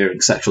specifically fearing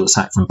sexual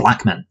attack from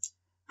black men.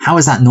 How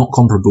is that not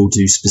comparable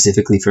to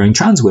specifically fearing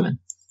trans women?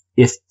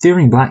 If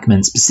fearing black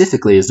men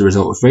specifically is the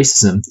result of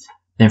racism,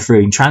 then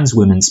fearing trans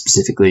women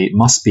specifically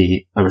must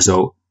be a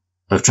result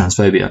of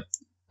transphobia.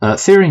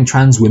 Fearing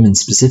trans women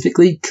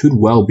specifically could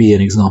well be an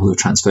example of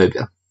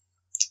transphobia.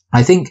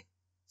 I think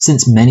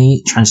since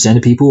many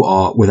transgender people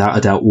are without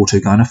a doubt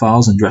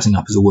autogynephiles and dressing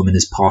up as a woman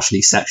is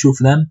partially sexual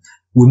for them,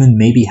 women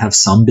maybe have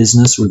some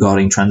business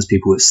regarding trans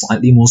people with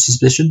slightly more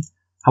suspicion.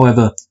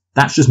 However,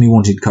 that's just me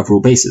wanting to cover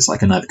all bases. I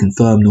can neither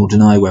confirm nor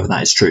deny whether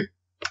that is true.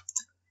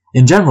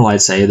 In general,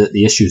 I'd say that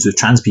the issues with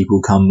trans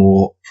people come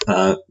more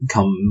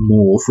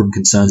from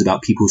concerns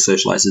about people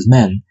socialized as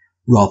men,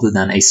 rather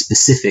than a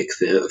specific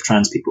fear of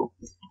trans people.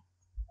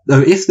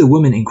 Though if the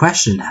woman in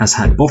question has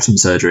had bottom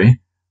surgery,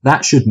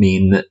 that should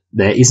mean that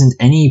there isn't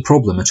any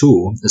problem at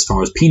all as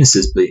far as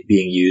penises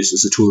being used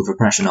as a tool of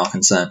oppression are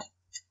concerned.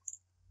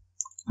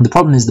 The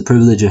problem is the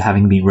privilege of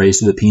having been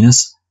raised with a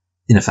penis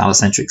in a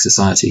phallocentric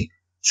society.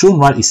 Shaun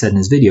rightly said in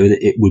his video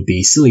that it would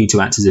be silly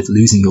to act as if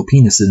losing your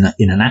penis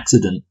in an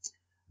accident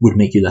would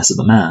make you less of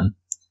a man.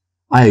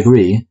 I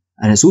agree,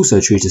 and it's also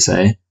true to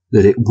say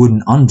that it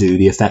wouldn't undo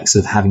the effects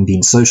of having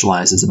been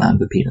socialized as a man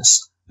with a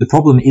penis. The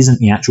problem isn't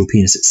the actual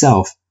penis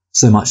itself,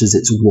 so much as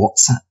it's what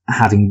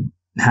having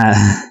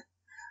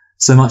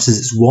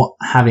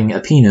a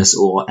penis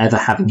or ever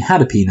having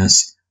had a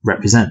penis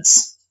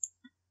represents.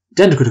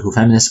 Gender-critical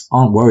feminists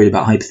aren't worried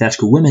about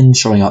hypothetical women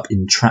showing up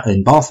in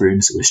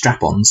bathrooms with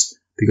strap-ons,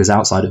 because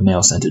outside of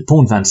male-centered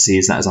porn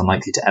fantasies that is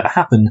unlikely to ever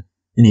happen,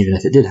 and even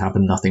if it did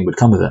happen, nothing would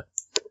come of it.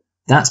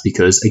 That's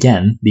because,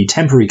 again, the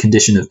temporary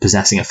condition of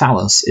possessing a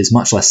phallus is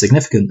much less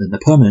significant than the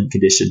permanent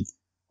condition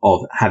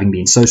of having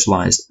been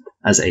socialized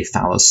as a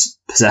phallus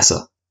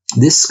possessor.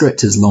 This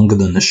script is longer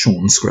than the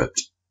Shaun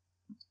script,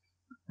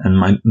 and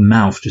my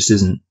mouth just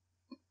isn't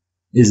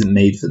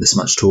made for this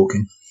much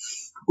talking.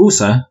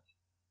 Also,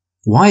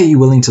 why are you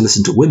willing to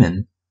listen to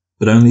women,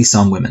 but only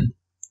some women?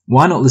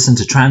 Why not listen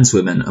to trans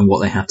women and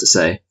what they have to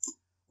say?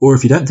 Or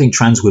if you don't think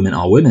trans women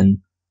are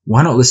women,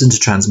 why not listen to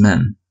trans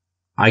men?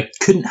 I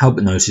couldn't help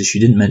but notice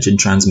you didn't mention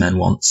trans men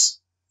once.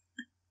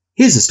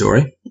 Here's a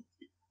story.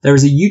 There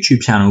is a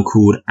YouTube channel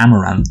called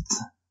Amaranth.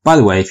 By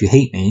the way, if you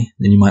hate me,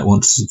 then you might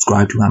want to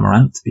subscribe to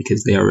Amaranth,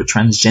 because they are a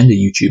transgender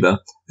YouTuber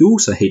who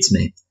also hates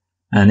me,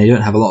 and they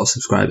don't have a lot of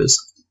subscribers.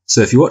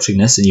 So if you're watching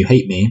this and you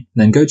hate me,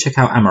 then go check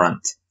out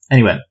Amaranth.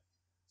 Anyway,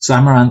 so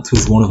Amaranth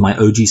was one of my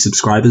OG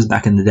subscribers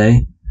back in the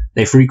day.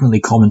 They frequently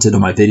commented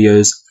on my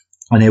videos,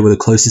 and they were the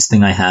closest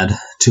thing I had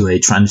to a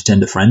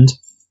transgender friend.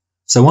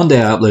 So one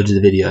day I uploaded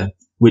a video,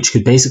 which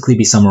could basically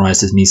be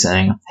summarized as me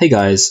saying, hey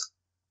guys,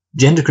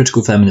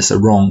 gender-critical feminists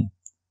are wrong,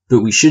 but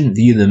we shouldn't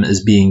view them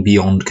as being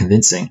beyond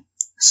convincing,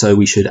 so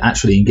we should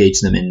actually engage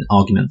them in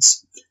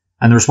arguments.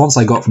 And the response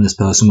I got from this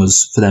person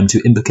was for them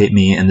to implicate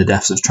me in the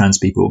deaths of trans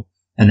people,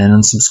 and then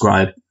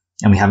unsubscribe,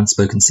 and we haven't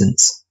spoken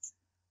since.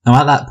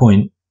 Now at that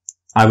point,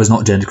 I was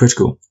not gender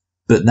critical,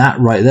 but that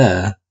right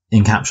there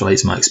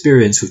encapsulates my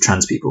experience with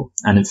trans people,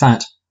 and in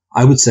fact,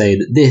 I would say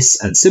that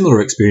this and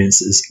similar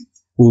experiences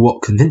were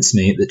what convinced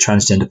me that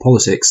transgender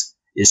politics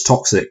is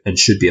toxic and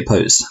should be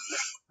opposed.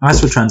 As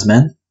for trans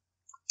men,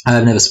 I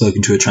have never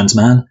spoken to a trans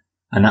man,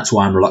 and that's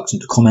why I'm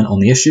reluctant to comment on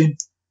the issue,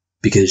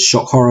 because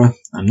shock horror,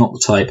 I'm not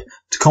the type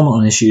to comment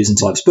on issues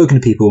until I've spoken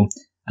to people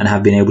and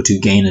have been able to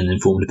gain an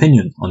informed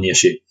opinion on the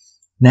issue.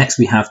 Next,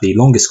 we have the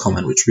longest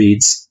comment, which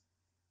reads,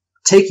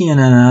 taking an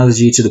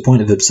analogy to the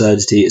point of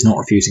absurdity is not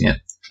refuting it.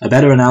 A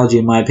better analogy,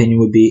 in my opinion,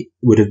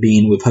 would have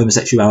been with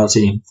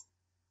homosexuality,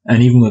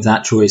 and even with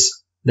that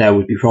choice, there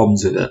would be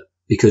problems with it,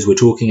 because we're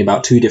talking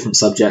about two different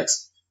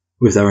subjects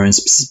with their own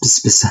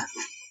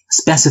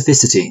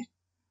specificity.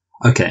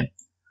 Okay,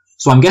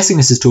 so I'm guessing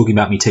this is talking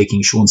about me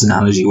taking Shaun's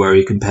analogy where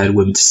he compared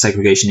women to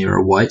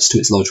segregation-era whites to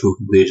its logical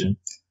conclusion.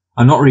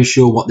 I'm not really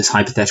sure what this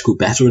hypothetical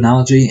better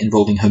analogy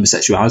involving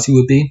homosexuality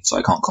would be, so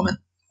I can't comment.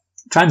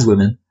 Trans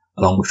women,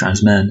 along with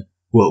trans men,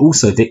 were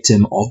also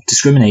victim of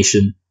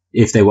discrimination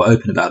if they were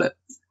open about it,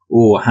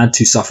 or had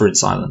to suffer in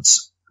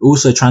silence.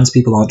 Also, trans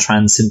people aren't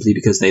trans simply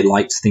because they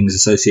liked things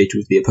associated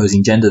with the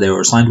opposing gender they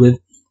were assigned with.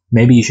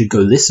 Maybe you should go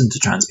listen to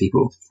trans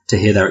people to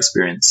hear their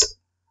experience,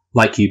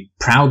 like you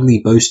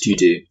proudly boast you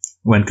do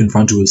when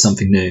confronted with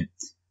something new,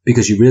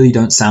 because you really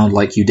don't sound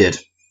like you did.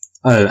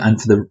 Oh, and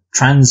for the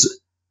trans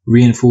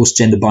reinforced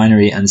gender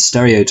binary and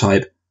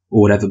stereotype,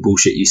 or whatever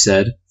bullshit you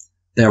said,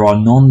 there are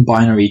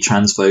non-binary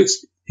trans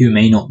folks who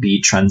may not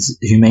be trans,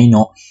 who may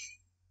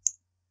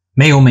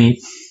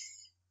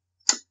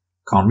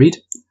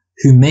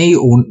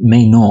or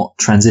may not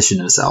transition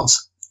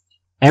themselves.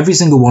 Every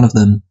single one of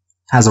them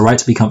has a right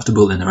to be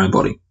comfortable in their own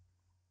body.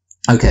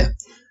 Okay,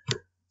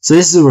 so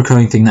this is a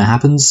recurring thing that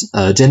happens.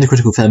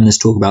 Gender-critical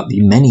feminists talk about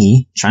the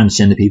many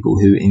transgender people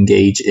who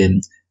engage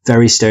in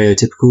very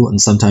stereotypical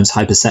and sometimes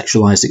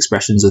hypersexualized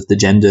expressions of the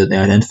gender they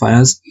identify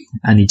as,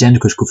 and the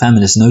gender-critical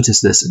feminists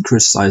notice this and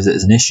criticize it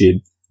as an issue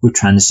with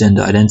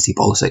transgender identity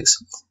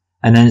politics.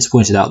 And then it's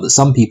pointed out that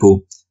some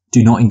people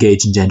do not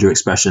engage in gender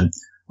expression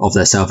of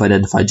their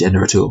self-identified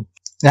gender at all.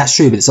 That's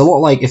true, but it's a lot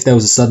like if there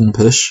was a sudden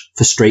push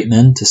for straight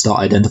men to start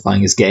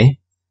identifying as gay,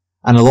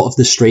 and a lot of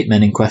the straight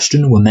men in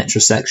question were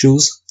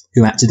metrosexuals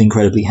who acted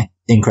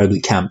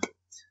incredibly camp.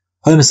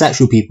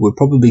 Homosexual people would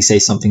probably say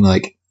something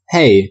like,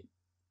 hey,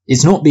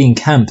 it's not being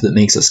camp that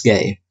makes us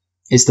gay,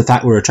 it's the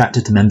fact we're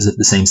attracted to members of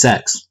the same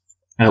sex.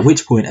 At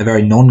which point a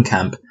very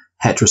non-camp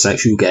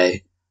heterosexual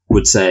gay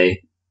would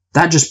say,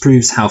 that just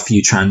proves how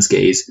few trans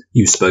gays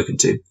you've spoken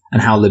to,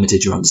 and how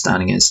limited your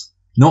understanding is.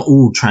 Not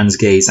all trans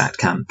gays act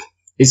camp.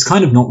 It's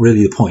kind of not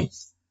really the point.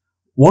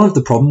 One of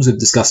the problems with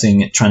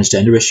discussing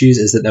transgender issues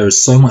is that there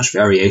is so much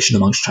variation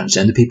amongst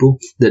transgender people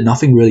that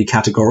nothing really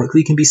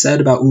categorically can be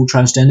said about all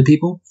transgender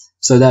people.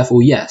 So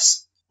therefore,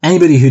 yes,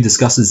 anybody who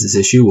discusses this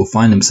issue will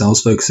find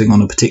themselves focusing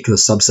on a particular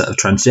subset of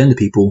transgender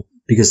people,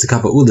 because to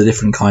cover all the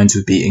different kinds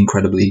would be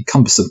incredibly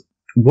cumbersome.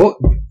 What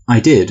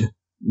I did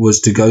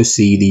was to go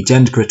see the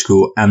gender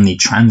critical and the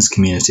trans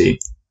community.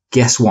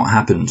 Guess what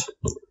happened?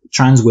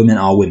 Trans women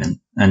are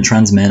women, and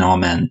trans men are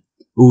men.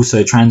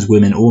 Also, trans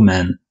women or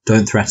men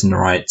don't threaten the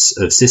rights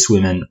of cis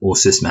women or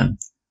cis men.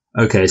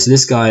 Okay, so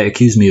this guy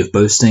accused me of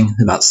boasting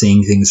about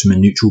seeing things from a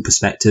neutral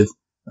perspective,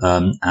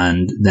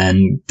 and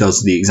then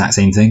does the exact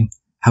same thing.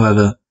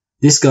 However,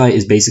 this guy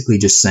is basically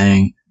just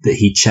saying that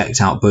he checked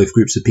out both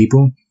groups of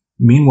people.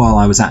 Meanwhile,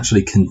 I was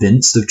actually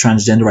convinced of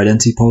transgender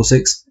identity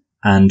politics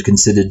and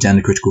considered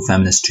gender-critical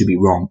feminists to be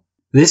wrong.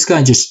 This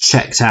guy just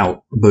checked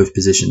out both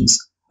positions.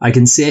 I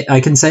can say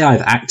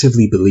I've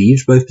actively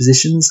believed both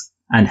positions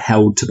and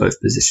held to both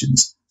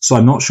positions. So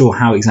I'm not sure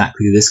how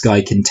exactly this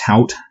guy can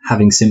tout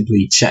having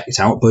simply checked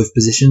out both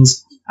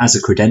positions as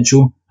a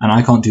credential, and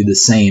I can't do the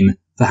same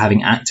for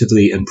having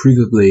actively and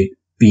provably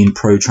been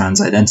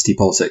pro-trans identity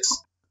politics.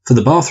 For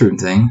the bathroom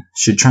thing,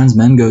 should trans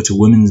men go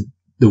to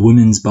the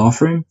women's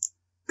bathroom?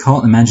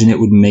 Can't imagine it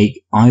would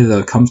make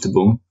either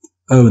comfortable.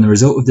 Oh, and the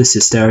result of this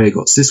hysteria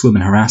got cis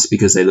women harassed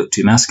because they look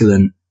too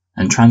masculine,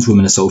 and trans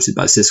women assaulted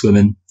by cis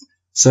women.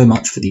 So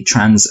much for the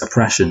trans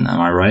oppression,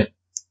 am I right?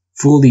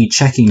 For the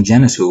checking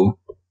genital,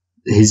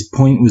 his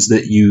point was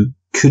that you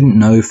couldn't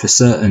know for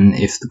certain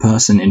if the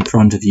person in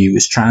front of you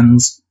was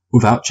trans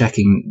without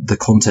checking the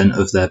content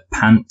of their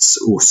pants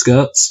or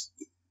skirts,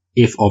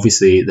 if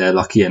obviously they're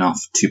lucky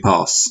enough to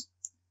pass.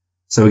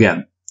 So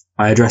again,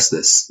 I address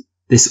this.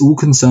 This all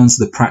concerns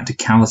the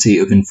practicality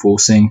of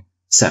enforcing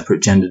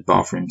separate gendered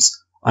bathrooms.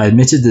 I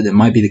admitted that it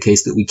might be the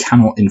case that we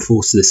cannot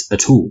enforce this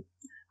at all.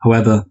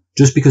 However,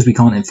 just because we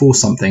can't enforce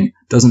something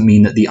doesn't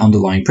mean that the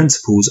underlying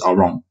principles are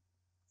wrong.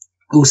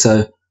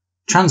 Also,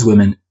 trans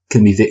women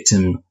can be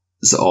victims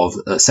of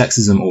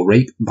sexism or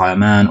rape by a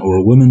man or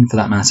a woman for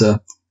that matter,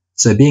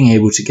 so being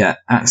able to get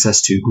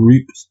access to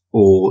groups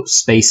or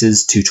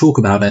spaces to talk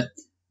about it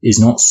is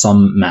not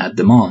some mad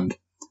demand,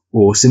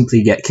 or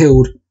simply get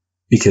killed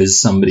because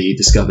somebody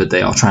discovered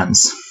they are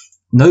trans.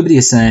 Nobody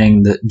is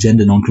saying that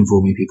gender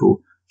non-conforming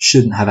people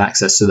shouldn't have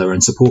access to their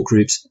own support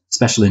groups,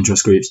 special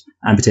interest groups,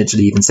 and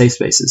potentially even safe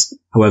spaces.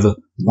 However,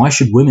 why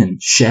should women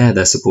share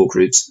their support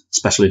groups,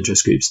 special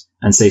interest groups,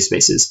 and safe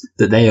spaces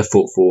that they have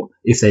fought for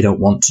if they don't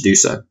want to do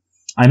so?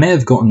 I may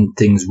have gotten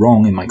things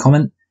wrong in my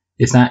comment.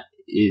 If that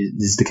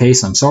is the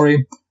case, I'm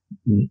sorry.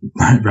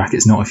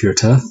 Brackets not if you're a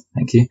TERF,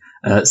 thank you.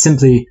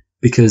 Simply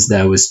because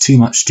there was too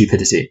much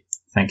stupidity.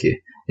 Thank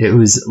you. It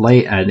was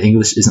late and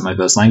English isn't my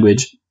first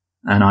language,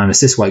 and I'm a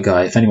cis white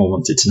guy, if anyone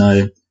wanted to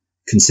know,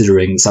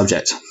 considering the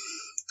subject.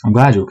 I'm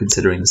glad you're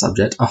considering the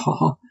subject.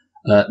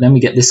 Then we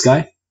get this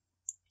guy.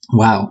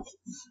 Wow.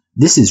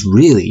 This is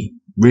really,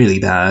 really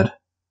bad.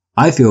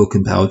 I feel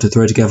compelled to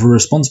throw together a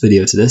response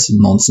video to this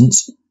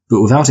nonsense,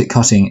 but with it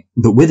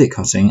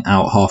cutting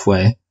out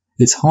halfway,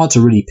 it's hard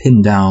to really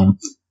pin down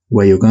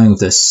where you're going with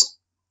this.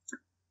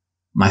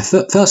 My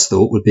first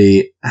thought would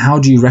be, how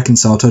do you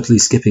reconcile totally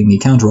skipping the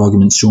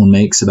counter-arguments Shaun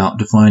makes about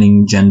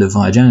defining gender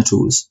via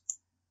genitals?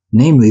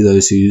 Namely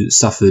those who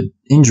suffered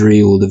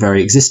injury or the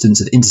very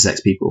existence of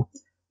intersex people.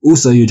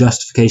 Also, your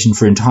justification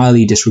for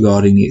entirely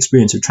disregarding the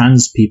experience of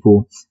trans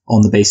people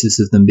on the basis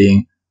of them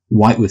being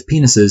white with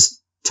penises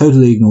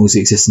totally ignores the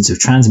existence of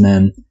trans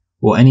men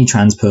or any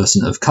trans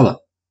person of colour.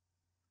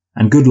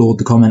 And good lord,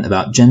 the comment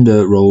about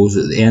gender roles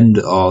at the end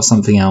are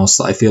something else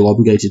that I feel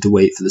obligated to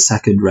wait for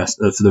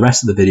the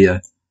rest of the video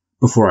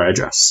before I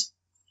address.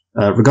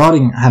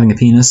 Regarding having a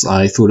penis,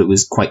 I thought it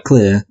was quite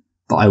clear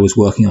that I was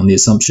working on the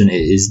assumption it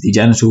is the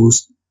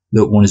genitals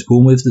that one is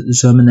born with that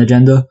determine their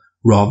gender.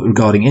 Rather,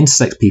 regarding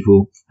intersex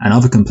people and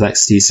other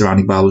complexities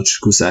surrounding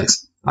biological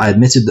sex, I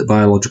admitted that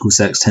biological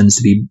sex tends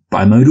to be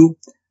bimodal,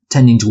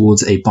 tending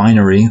towards a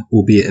binary,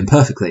 albeit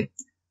imperfectly,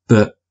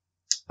 but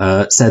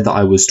said that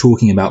I was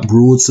talking about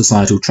broad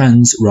societal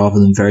trends rather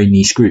than very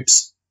niche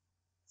groups.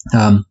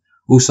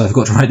 Also, I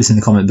forgot to write this in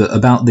the comment, but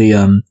about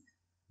the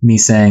me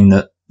saying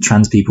that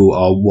trans people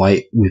are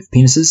white with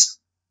penises,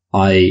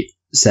 I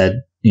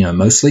said,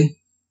 mostly.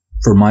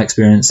 From my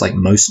experience, like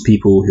most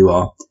people who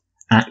are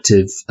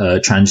active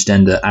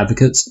transgender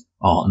advocates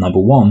are, number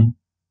one,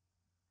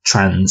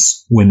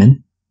 trans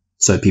women,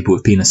 so people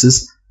with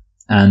penises,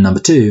 and number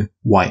two,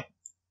 white.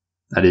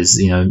 That is,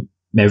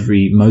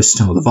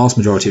 the vast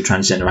majority of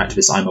transgender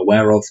activists I'm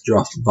aware of,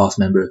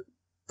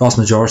 vast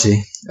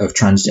majority of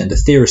transgender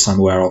theorists I'm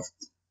aware of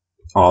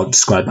are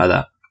described by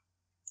that.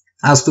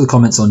 As for the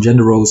comments on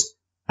gender roles,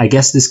 I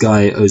guess this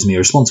guy owes me a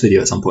response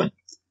video at some point.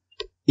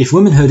 If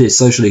womanhood is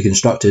socially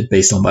constructed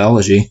based on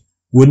biology,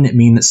 wouldn't it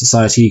mean that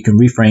society can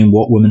reframe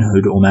what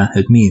womanhood or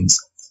manhood means?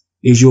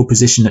 Is your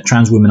position that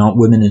trans women aren't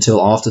women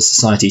until after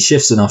society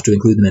shifts enough to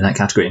include them in that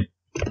category?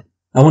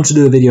 I want to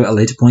do a video at a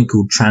later point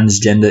called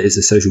Transgender is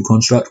a Social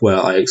Construct, where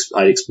I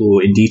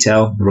explore in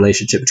detail the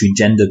relationship between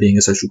gender being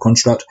a social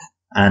construct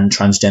and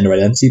transgender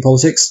identity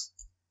politics.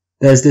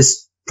 There's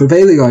this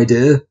prevailing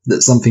idea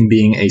that something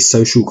being a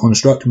social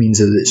construct means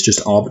that it's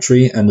just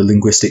arbitrary and a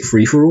linguistic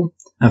free-for-all,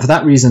 and for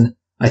that reason,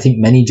 I think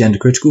many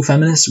gender-critical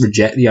feminists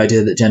reject the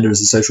idea that gender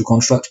is a social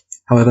construct.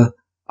 However,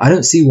 I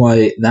don't see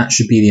why that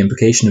should be the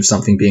implication of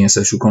something being a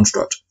social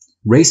construct.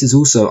 Race is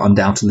also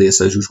undoubtedly a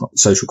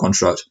social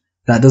construct.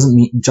 That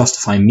doesn't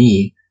justify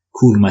me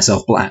calling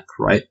myself black,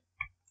 right?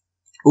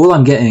 All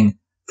I'm getting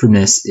from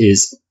this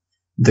is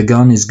the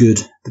gun is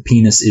good, the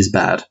penis is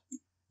bad.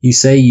 You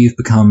say you've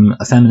become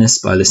a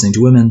feminist by listening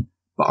to women,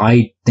 but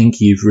I think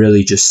you've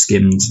really just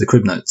skimmed the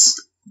crib notes.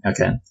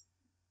 Okay.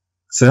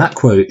 So that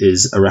quote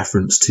is a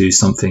reference to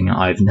something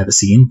I've never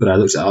seen, but I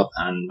looked it up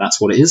and that's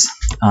what it is.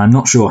 I'm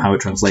not sure how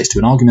it translates to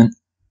an argument.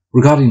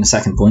 Regarding the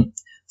second point,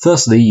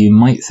 firstly, you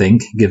might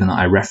think, given that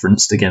I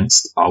referenced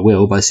Against Our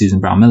Will by Susan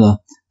Brown Miller,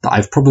 that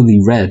I've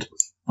probably read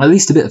at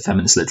least a bit of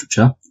feminist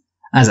literature.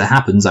 As it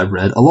happens, I've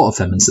read a lot of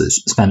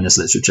feminist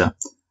literature.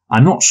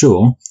 I'm not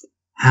sure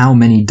how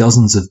many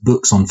dozens of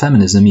books on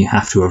feminism you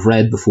have to have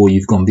read before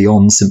you've gone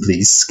beyond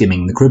simply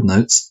skimming the crib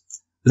notes.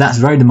 But that's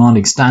a very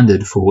demanding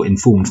standard for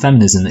informed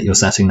feminism that you're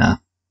setting there.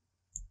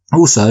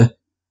 Also,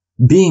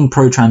 being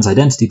pro-trans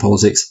identity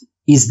politics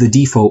is the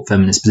default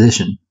feminist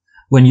position.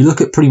 When you look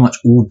at pretty much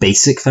all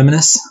basic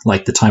feminists,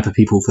 like the type of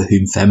people for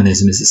whom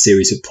feminism is a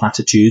series of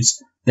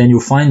platitudes, then you'll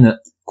find that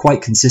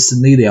quite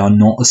consistently they are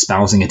not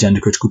espousing a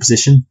gender-critical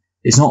position.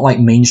 It's not like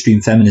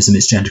mainstream feminism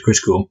is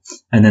gender-critical,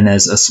 and then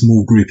there's a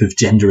small group of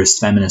genderist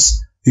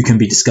feminists who can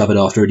be discovered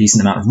after a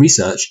decent amount of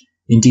research.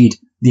 Indeed,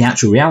 the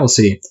actual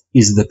reality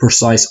is the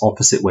precise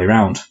opposite way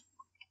round.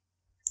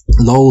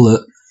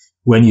 Lol,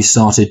 when you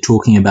started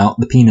talking about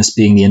the penis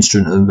being the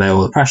instrument of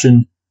male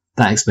oppression,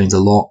 that explains a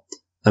lot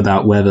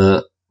about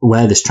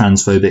where this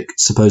transphobic,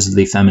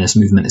 supposedly feminist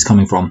movement is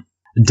coming from.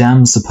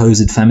 Damn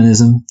supposed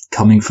feminism,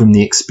 coming from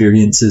the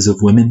experiences of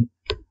women.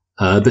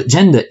 But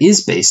gender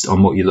is based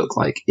on what you look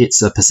like.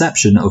 It's a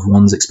perception of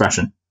one's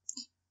expression.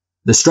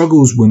 The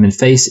struggles women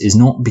face is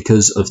not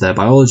because of their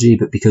biology,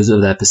 but because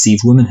of their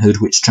perceived womanhood,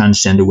 which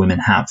transgender women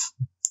have.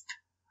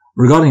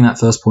 Regarding that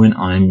first point,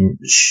 I'm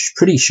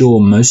pretty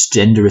sure most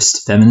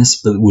genderist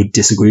feminists would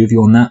disagree with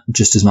you on that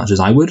just as much as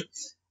I would.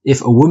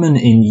 If a woman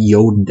in ye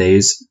olden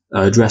days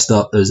dressed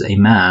up as a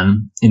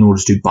man in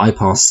order to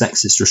bypass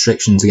sexist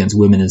restrictions against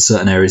women in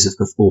certain areas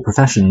or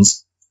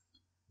professions,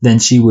 then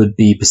she would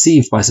be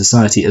perceived by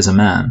society as a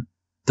man.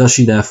 Does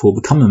she therefore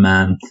become a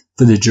man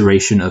for the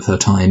duration of her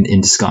time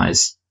in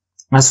disguise?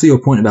 As for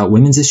your point about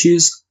women's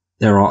issues,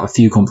 there are a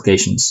few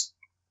complications.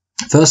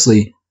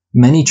 Firstly,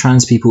 many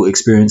trans people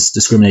experience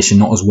discrimination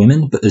not as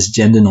women, but as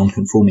gender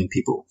non-conforming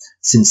people,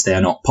 since they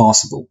are not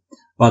passable.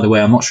 By the way,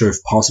 I'm not sure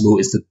if passable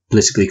is the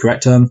politically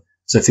correct term,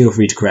 so feel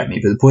free to correct me,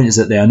 but the point is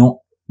that they are not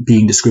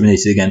being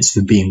discriminated against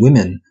for being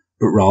women,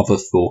 but rather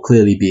for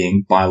clearly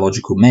being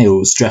biological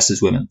males dressed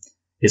as women.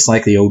 It's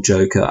like the old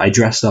joke, I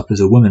dressed up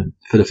as a woman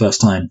for the first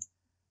time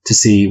to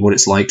see what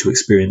it's like to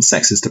experience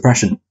sexist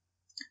oppression.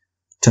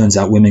 turns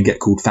out women get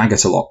called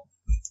faggot a lot.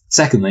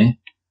 Secondly,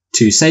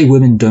 to say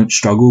women don't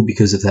struggle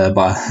because of their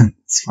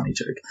it's a funny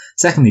joke.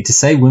 Secondly, to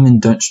say women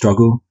don't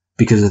struggle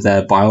because of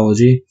their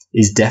biology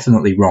is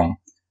definitely wrong,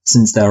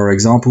 since there are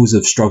examples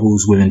of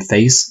struggles women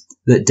face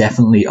that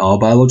definitely are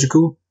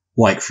biological,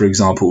 like, for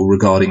example,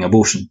 regarding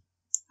abortion.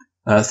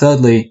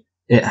 Thirdly,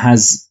 it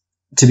has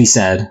to be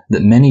said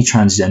that many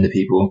transgender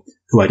people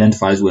who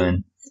identify as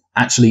women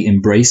actually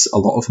embrace a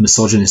lot of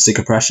misogynistic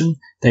oppression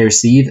they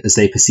receive as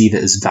they perceive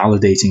it as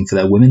validating for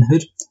their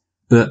womanhood.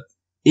 But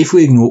if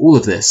we ignore all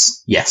of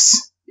this,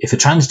 yes, if a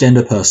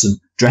transgender person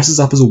dresses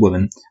up as a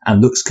woman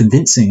and looks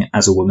convincing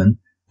as a woman,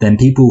 then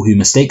people who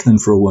mistake them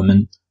for a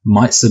woman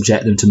might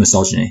subject them to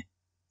misogyny.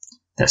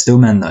 They're still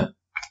men, though.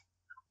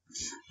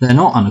 They're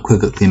not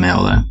unequivocally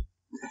male, though.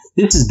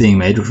 This is being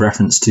made with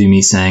reference to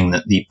me saying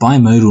that the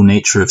bimodal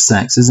nature of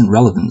sex isn't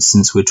relevant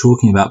since we're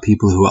talking about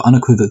people who are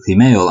unequivocally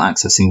male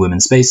accessing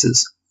women's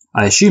spaces.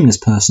 I assume this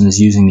person is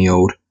using the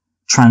old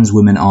trans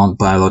women aren't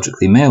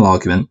biologically male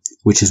argument,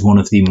 which is one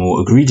of the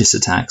more egregious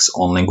attacks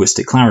on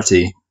linguistic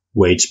clarity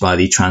waged by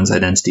the trans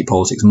identity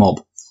politics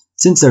mob.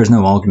 Since there is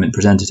no argument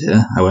presented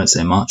here, I won't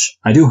say much.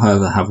 I do,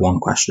 however, have one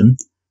question.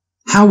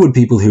 How would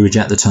people who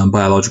reject the term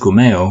biological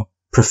male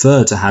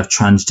prefer to have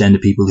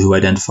transgender people who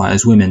identify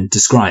as women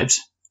described?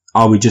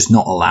 Are we just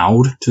not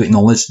allowed to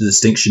acknowledge the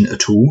distinction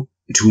at all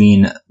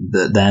between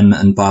them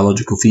and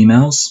biological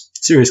females?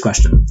 Serious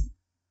question.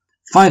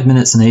 5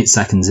 minutes and 8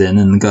 seconds in,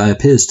 and the guy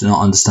appears to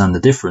not understand the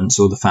difference,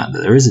 or the fact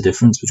that there is a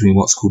difference between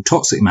what's called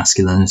toxic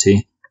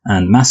masculinity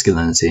and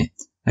masculinity.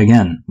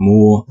 Again,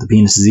 more the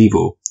penis is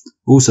evil.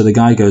 Also, the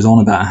guy goes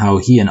on about how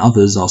he and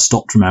others are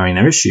stopped from airing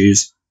their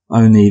issues,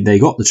 only they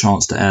got the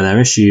chance to air their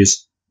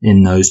issues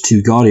in those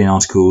 2 Guardian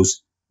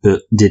articles,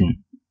 but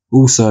didn't.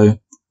 Also,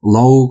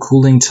 lol,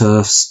 calling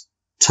TERFs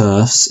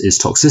is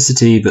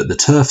toxicity, but the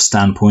TERF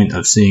standpoint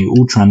of seeing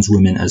all trans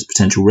women as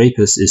potential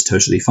rapists is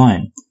totally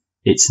fine.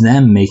 It's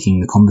them making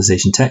the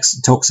conversation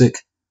toxic,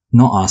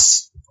 not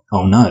us.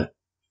 Oh no.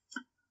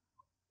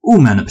 All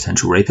men are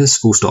potential rapists,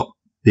 full stop.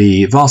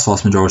 The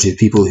vast majority of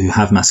people who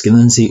have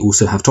masculinity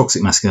also have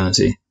toxic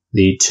masculinity.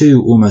 The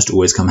two almost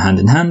always come hand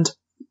in hand.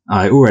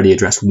 I already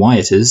addressed why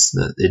it is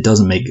that it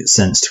doesn't make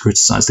sense to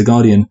criticise The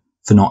Guardian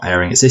for not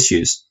airing its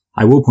issues.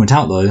 I will point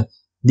out, though,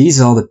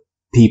 these are the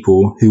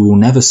people who will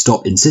never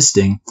stop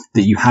insisting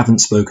that you haven't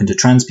spoken to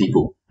trans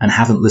people and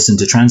haven't listened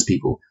to trans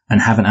people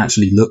and haven't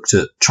actually looked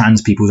at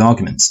trans people's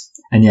arguments.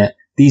 And yet,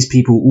 these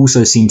people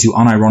also seem to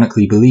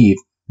unironically believe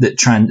that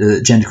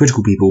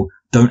gender-critical people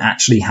don't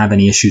actually have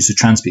any issues with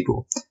trans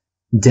people.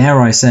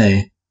 Dare I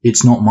say,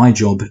 it's not my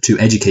job to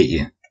educate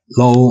you.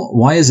 Lol,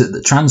 why is it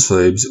that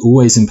transphobes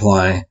always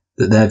imply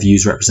that their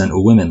views represent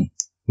all women?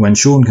 When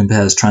Shaun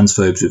compares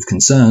transphobes with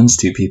concerns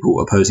to people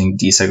opposing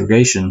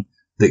desegregation,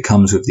 that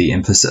comes with the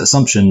implicit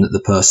assumption that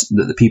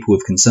the people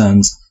with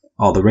concerns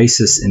are the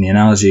racists in the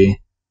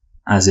analogy,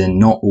 as in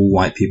not all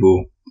white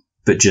people,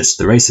 but just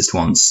the racist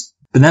ones.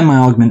 But then my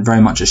argument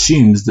very much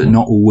assumes that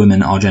not all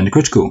women are gender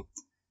critical.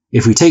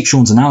 If we take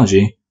Shaun's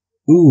analogy,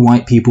 all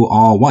white people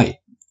are white.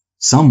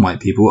 Some white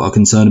people are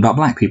concerned about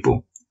black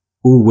people.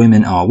 All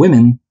women are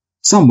women.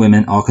 Some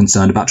women are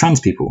concerned about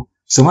trans people.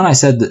 So when I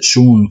said that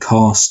Shaun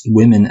cast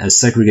women as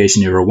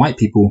segregation-era white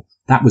people,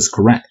 that was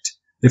correct.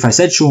 If I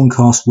said Shaun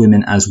cast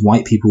women as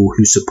white people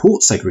who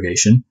support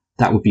segregation,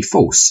 that would be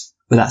false.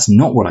 But that's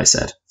not what I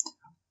said.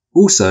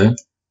 Also,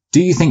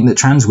 do you think that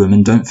trans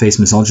women don't face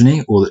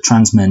misogyny, or that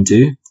trans men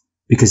do?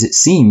 Because it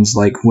seems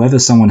like whether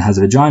someone has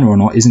a vagina or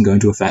not isn't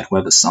going to affect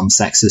whether some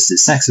sexist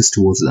is sexist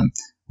towards them.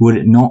 Would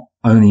it not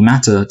only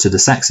matter to the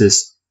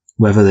sexist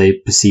whether they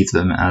perceive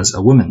them as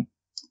a woman?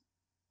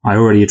 I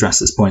already addressed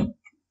this point.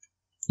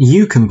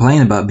 You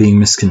complain about being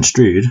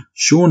misconstrued.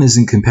 Shaun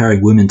isn't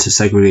comparing women to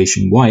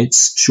segregation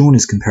whites. Shaun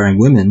is comparing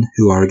women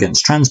who are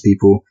against trans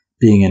people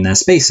being in their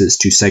spaces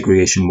to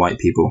segregation white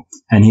people,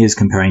 and he is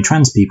comparing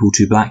trans people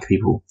to black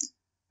people.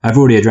 I've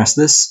already addressed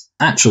this.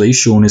 Actually,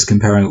 Shaun is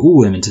comparing all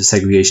women to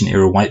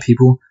segregation-era white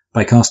people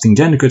by casting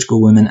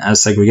gender-critical women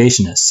as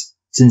segregationists,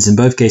 since in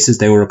both cases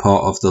they were a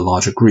part of the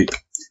larger group.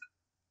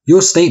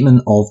 Your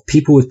statement of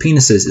people with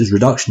penises is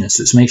reductionist,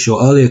 which makes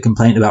your earlier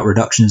complaint about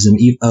reductionism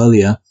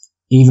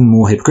even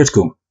more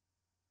hypocritical.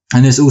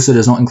 And this also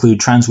does not include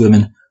trans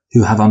women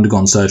who have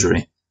undergone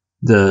surgery.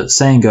 The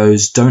saying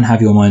goes, don't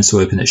have your mind so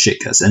open that shit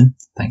gets in.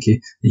 Thank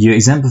you. You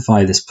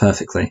exemplify this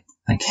perfectly.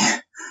 Thank you.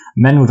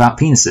 Men without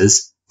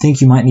penises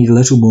think you might need a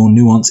little more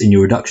nuance in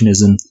your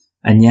reductionism,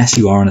 and yes,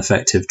 you are an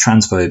effective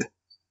transphobe.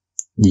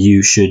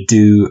 You should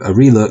do a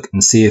relook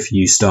and see if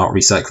you start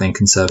recycling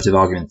conservative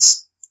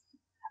arguments.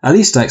 At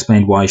least I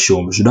explained why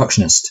Shaun was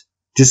reductionist.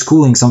 Just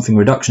calling something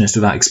reductionist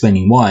without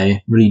explaining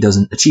why really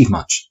doesn't achieve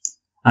much.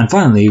 And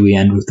finally, we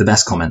end with the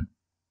best comment.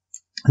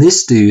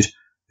 This dude,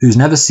 who's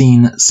never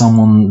seen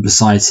someone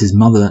besides his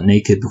mother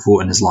naked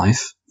before in his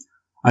life.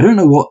 I don't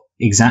know what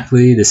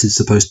exactly this is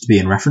supposed to be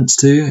in reference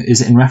to. Is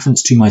it in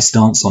reference to my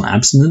stance on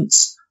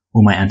abstinence,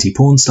 or my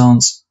anti-porn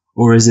stance,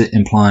 or is it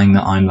implying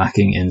that I'm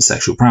lacking in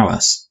sexual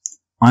prowess?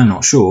 I'm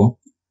not sure.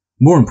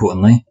 More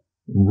importantly,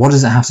 what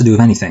does it have to do with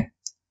anything?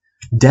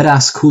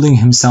 deadass calling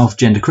himself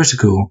gender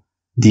critical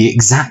the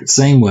exact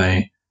same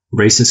way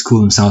racists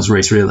call themselves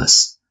race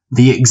realists.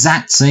 The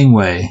exact same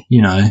way,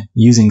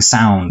 using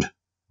sound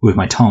with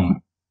my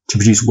tongue to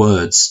produce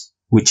words,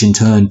 which in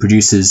turn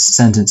produces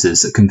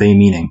sentences that convey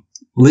meaning.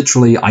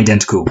 Literally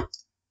identical.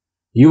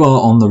 You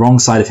are on the wrong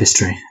side of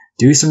history.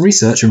 Do some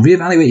research and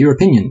reevaluate your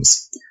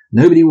opinions.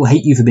 Nobody will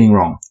hate you for being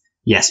wrong.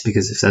 Yes,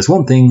 because if there's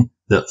one thing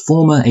that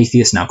former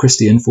atheist, now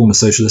Christian, former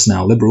socialist,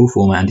 now liberal,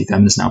 former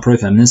anti-feminist, now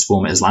pro-feminist,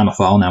 former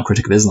Islamophile, now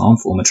critic of Islam,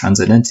 former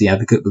trans-identity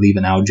advocate,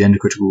 believer, now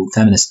gender-critical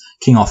feminist,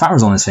 King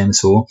Ar-Pharazôn is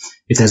famous for,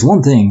 if there's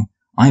one thing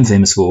I'm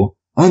famous for,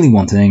 only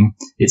one thing,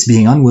 it's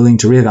being unwilling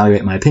to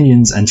reevaluate my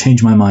opinions and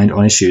change my mind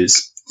on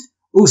issues.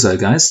 Also,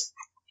 guys,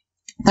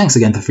 thanks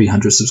again for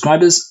 300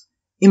 subscribers.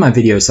 In my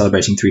video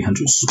celebrating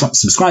 300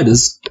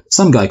 subscribers,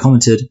 some guy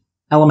commented,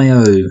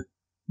 LMAO,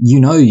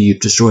 you've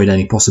destroyed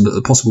any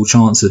possible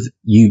chance of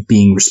you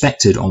being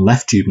respected on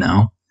LeftTube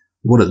now.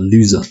 What a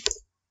loser.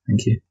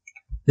 Thank you.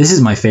 This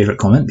is my favourite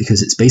comment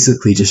because it's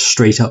basically just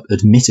straight up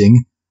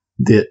admitting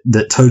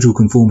that total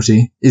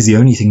conformity is the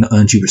only thing that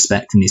earns you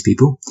respect from these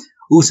people.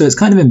 Also, it's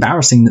kind of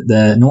embarrassing that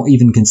they're not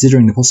even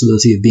considering the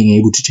possibility of being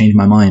able to change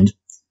my mind.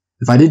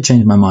 If I did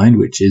change my mind,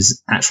 which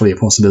is actually a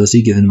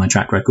possibility given my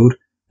track record,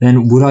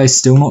 then would I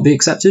still not be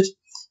accepted?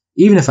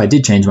 Even if I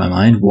did change my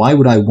mind, why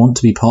would I want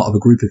to be part of a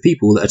group of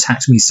people that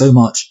attacked me so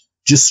much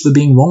just for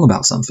being wrong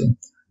about something?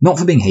 Not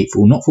for being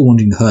hateful, not for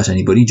wanting to hurt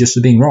anybody, just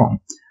for being wrong.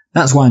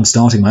 That's why I'm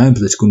starting my own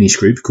political niche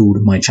group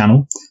called My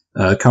Channel,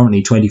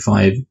 currently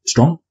 25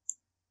 strong.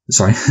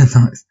 Sorry,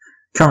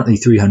 currently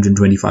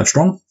 325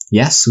 strong.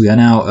 Yes, we are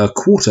now a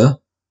quarter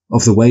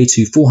of the way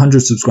to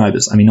 400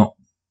 subscribers. I mean,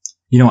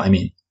 you know what I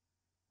mean.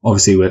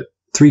 Obviously, we're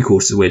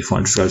 3/4 of the way to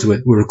 400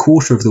 subscribers. We're a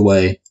quarter of the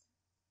way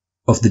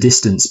of the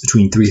distance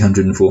between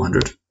 300 and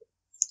 400.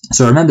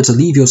 So remember to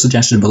leave your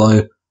suggestion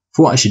below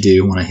for what I should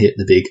do when I hit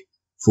the big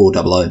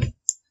 400.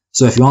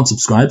 So if you aren't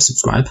subscribed,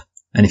 subscribe.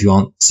 And if you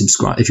are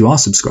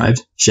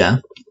subscribed,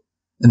 share.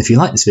 And if you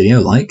like this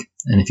video, like.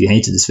 And if you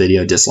hated this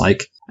video,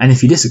 dislike. And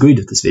if you disagreed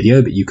with this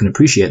video, but you can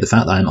appreciate the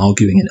fact that I'm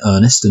arguing in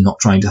earnest and not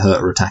trying to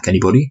hurt or attack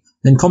anybody,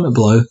 then comment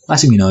below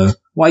letting me know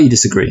why you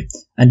disagree.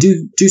 And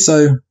do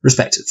so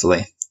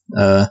respectfully.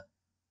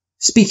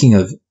 Speaking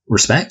of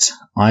respect,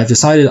 I've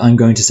decided I'm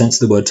going to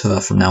censor the word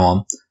turf from now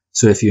on.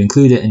 So if you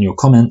include it in your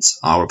comments,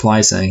 I'll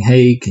reply saying,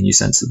 hey, can you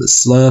censor the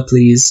slur,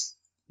 please?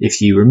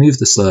 If you remove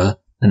the slur,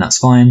 then that's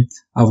fine.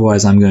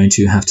 Otherwise, I'm going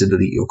to have to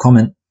delete your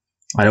comment.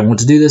 I don't want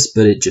to do this,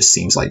 but it just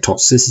seems like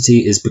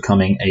toxicity is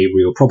becoming a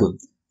real problem.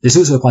 This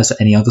also applies to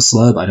any other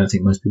slur, but I don't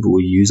think most people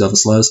will use other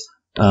slurs.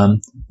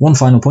 One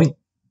final point.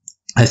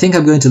 I think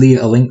I'm going to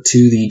leave a link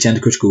to the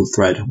gender critical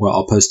thread where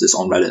I'll post this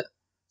on Reddit.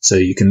 So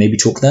you can maybe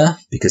talk there,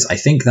 because I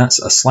think that's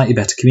a slightly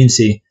better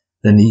community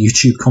than the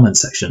YouTube comment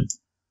section.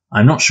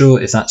 I'm not sure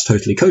if that's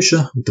totally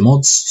kosher with the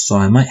mods, so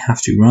I might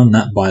have to run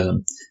that by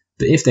them.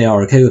 But if they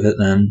are okay with it,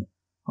 then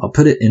I'll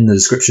put it in the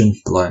description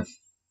below.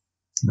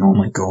 Oh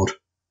my god.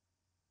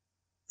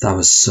 That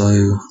was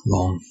so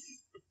long.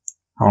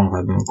 How long have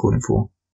I been recording for?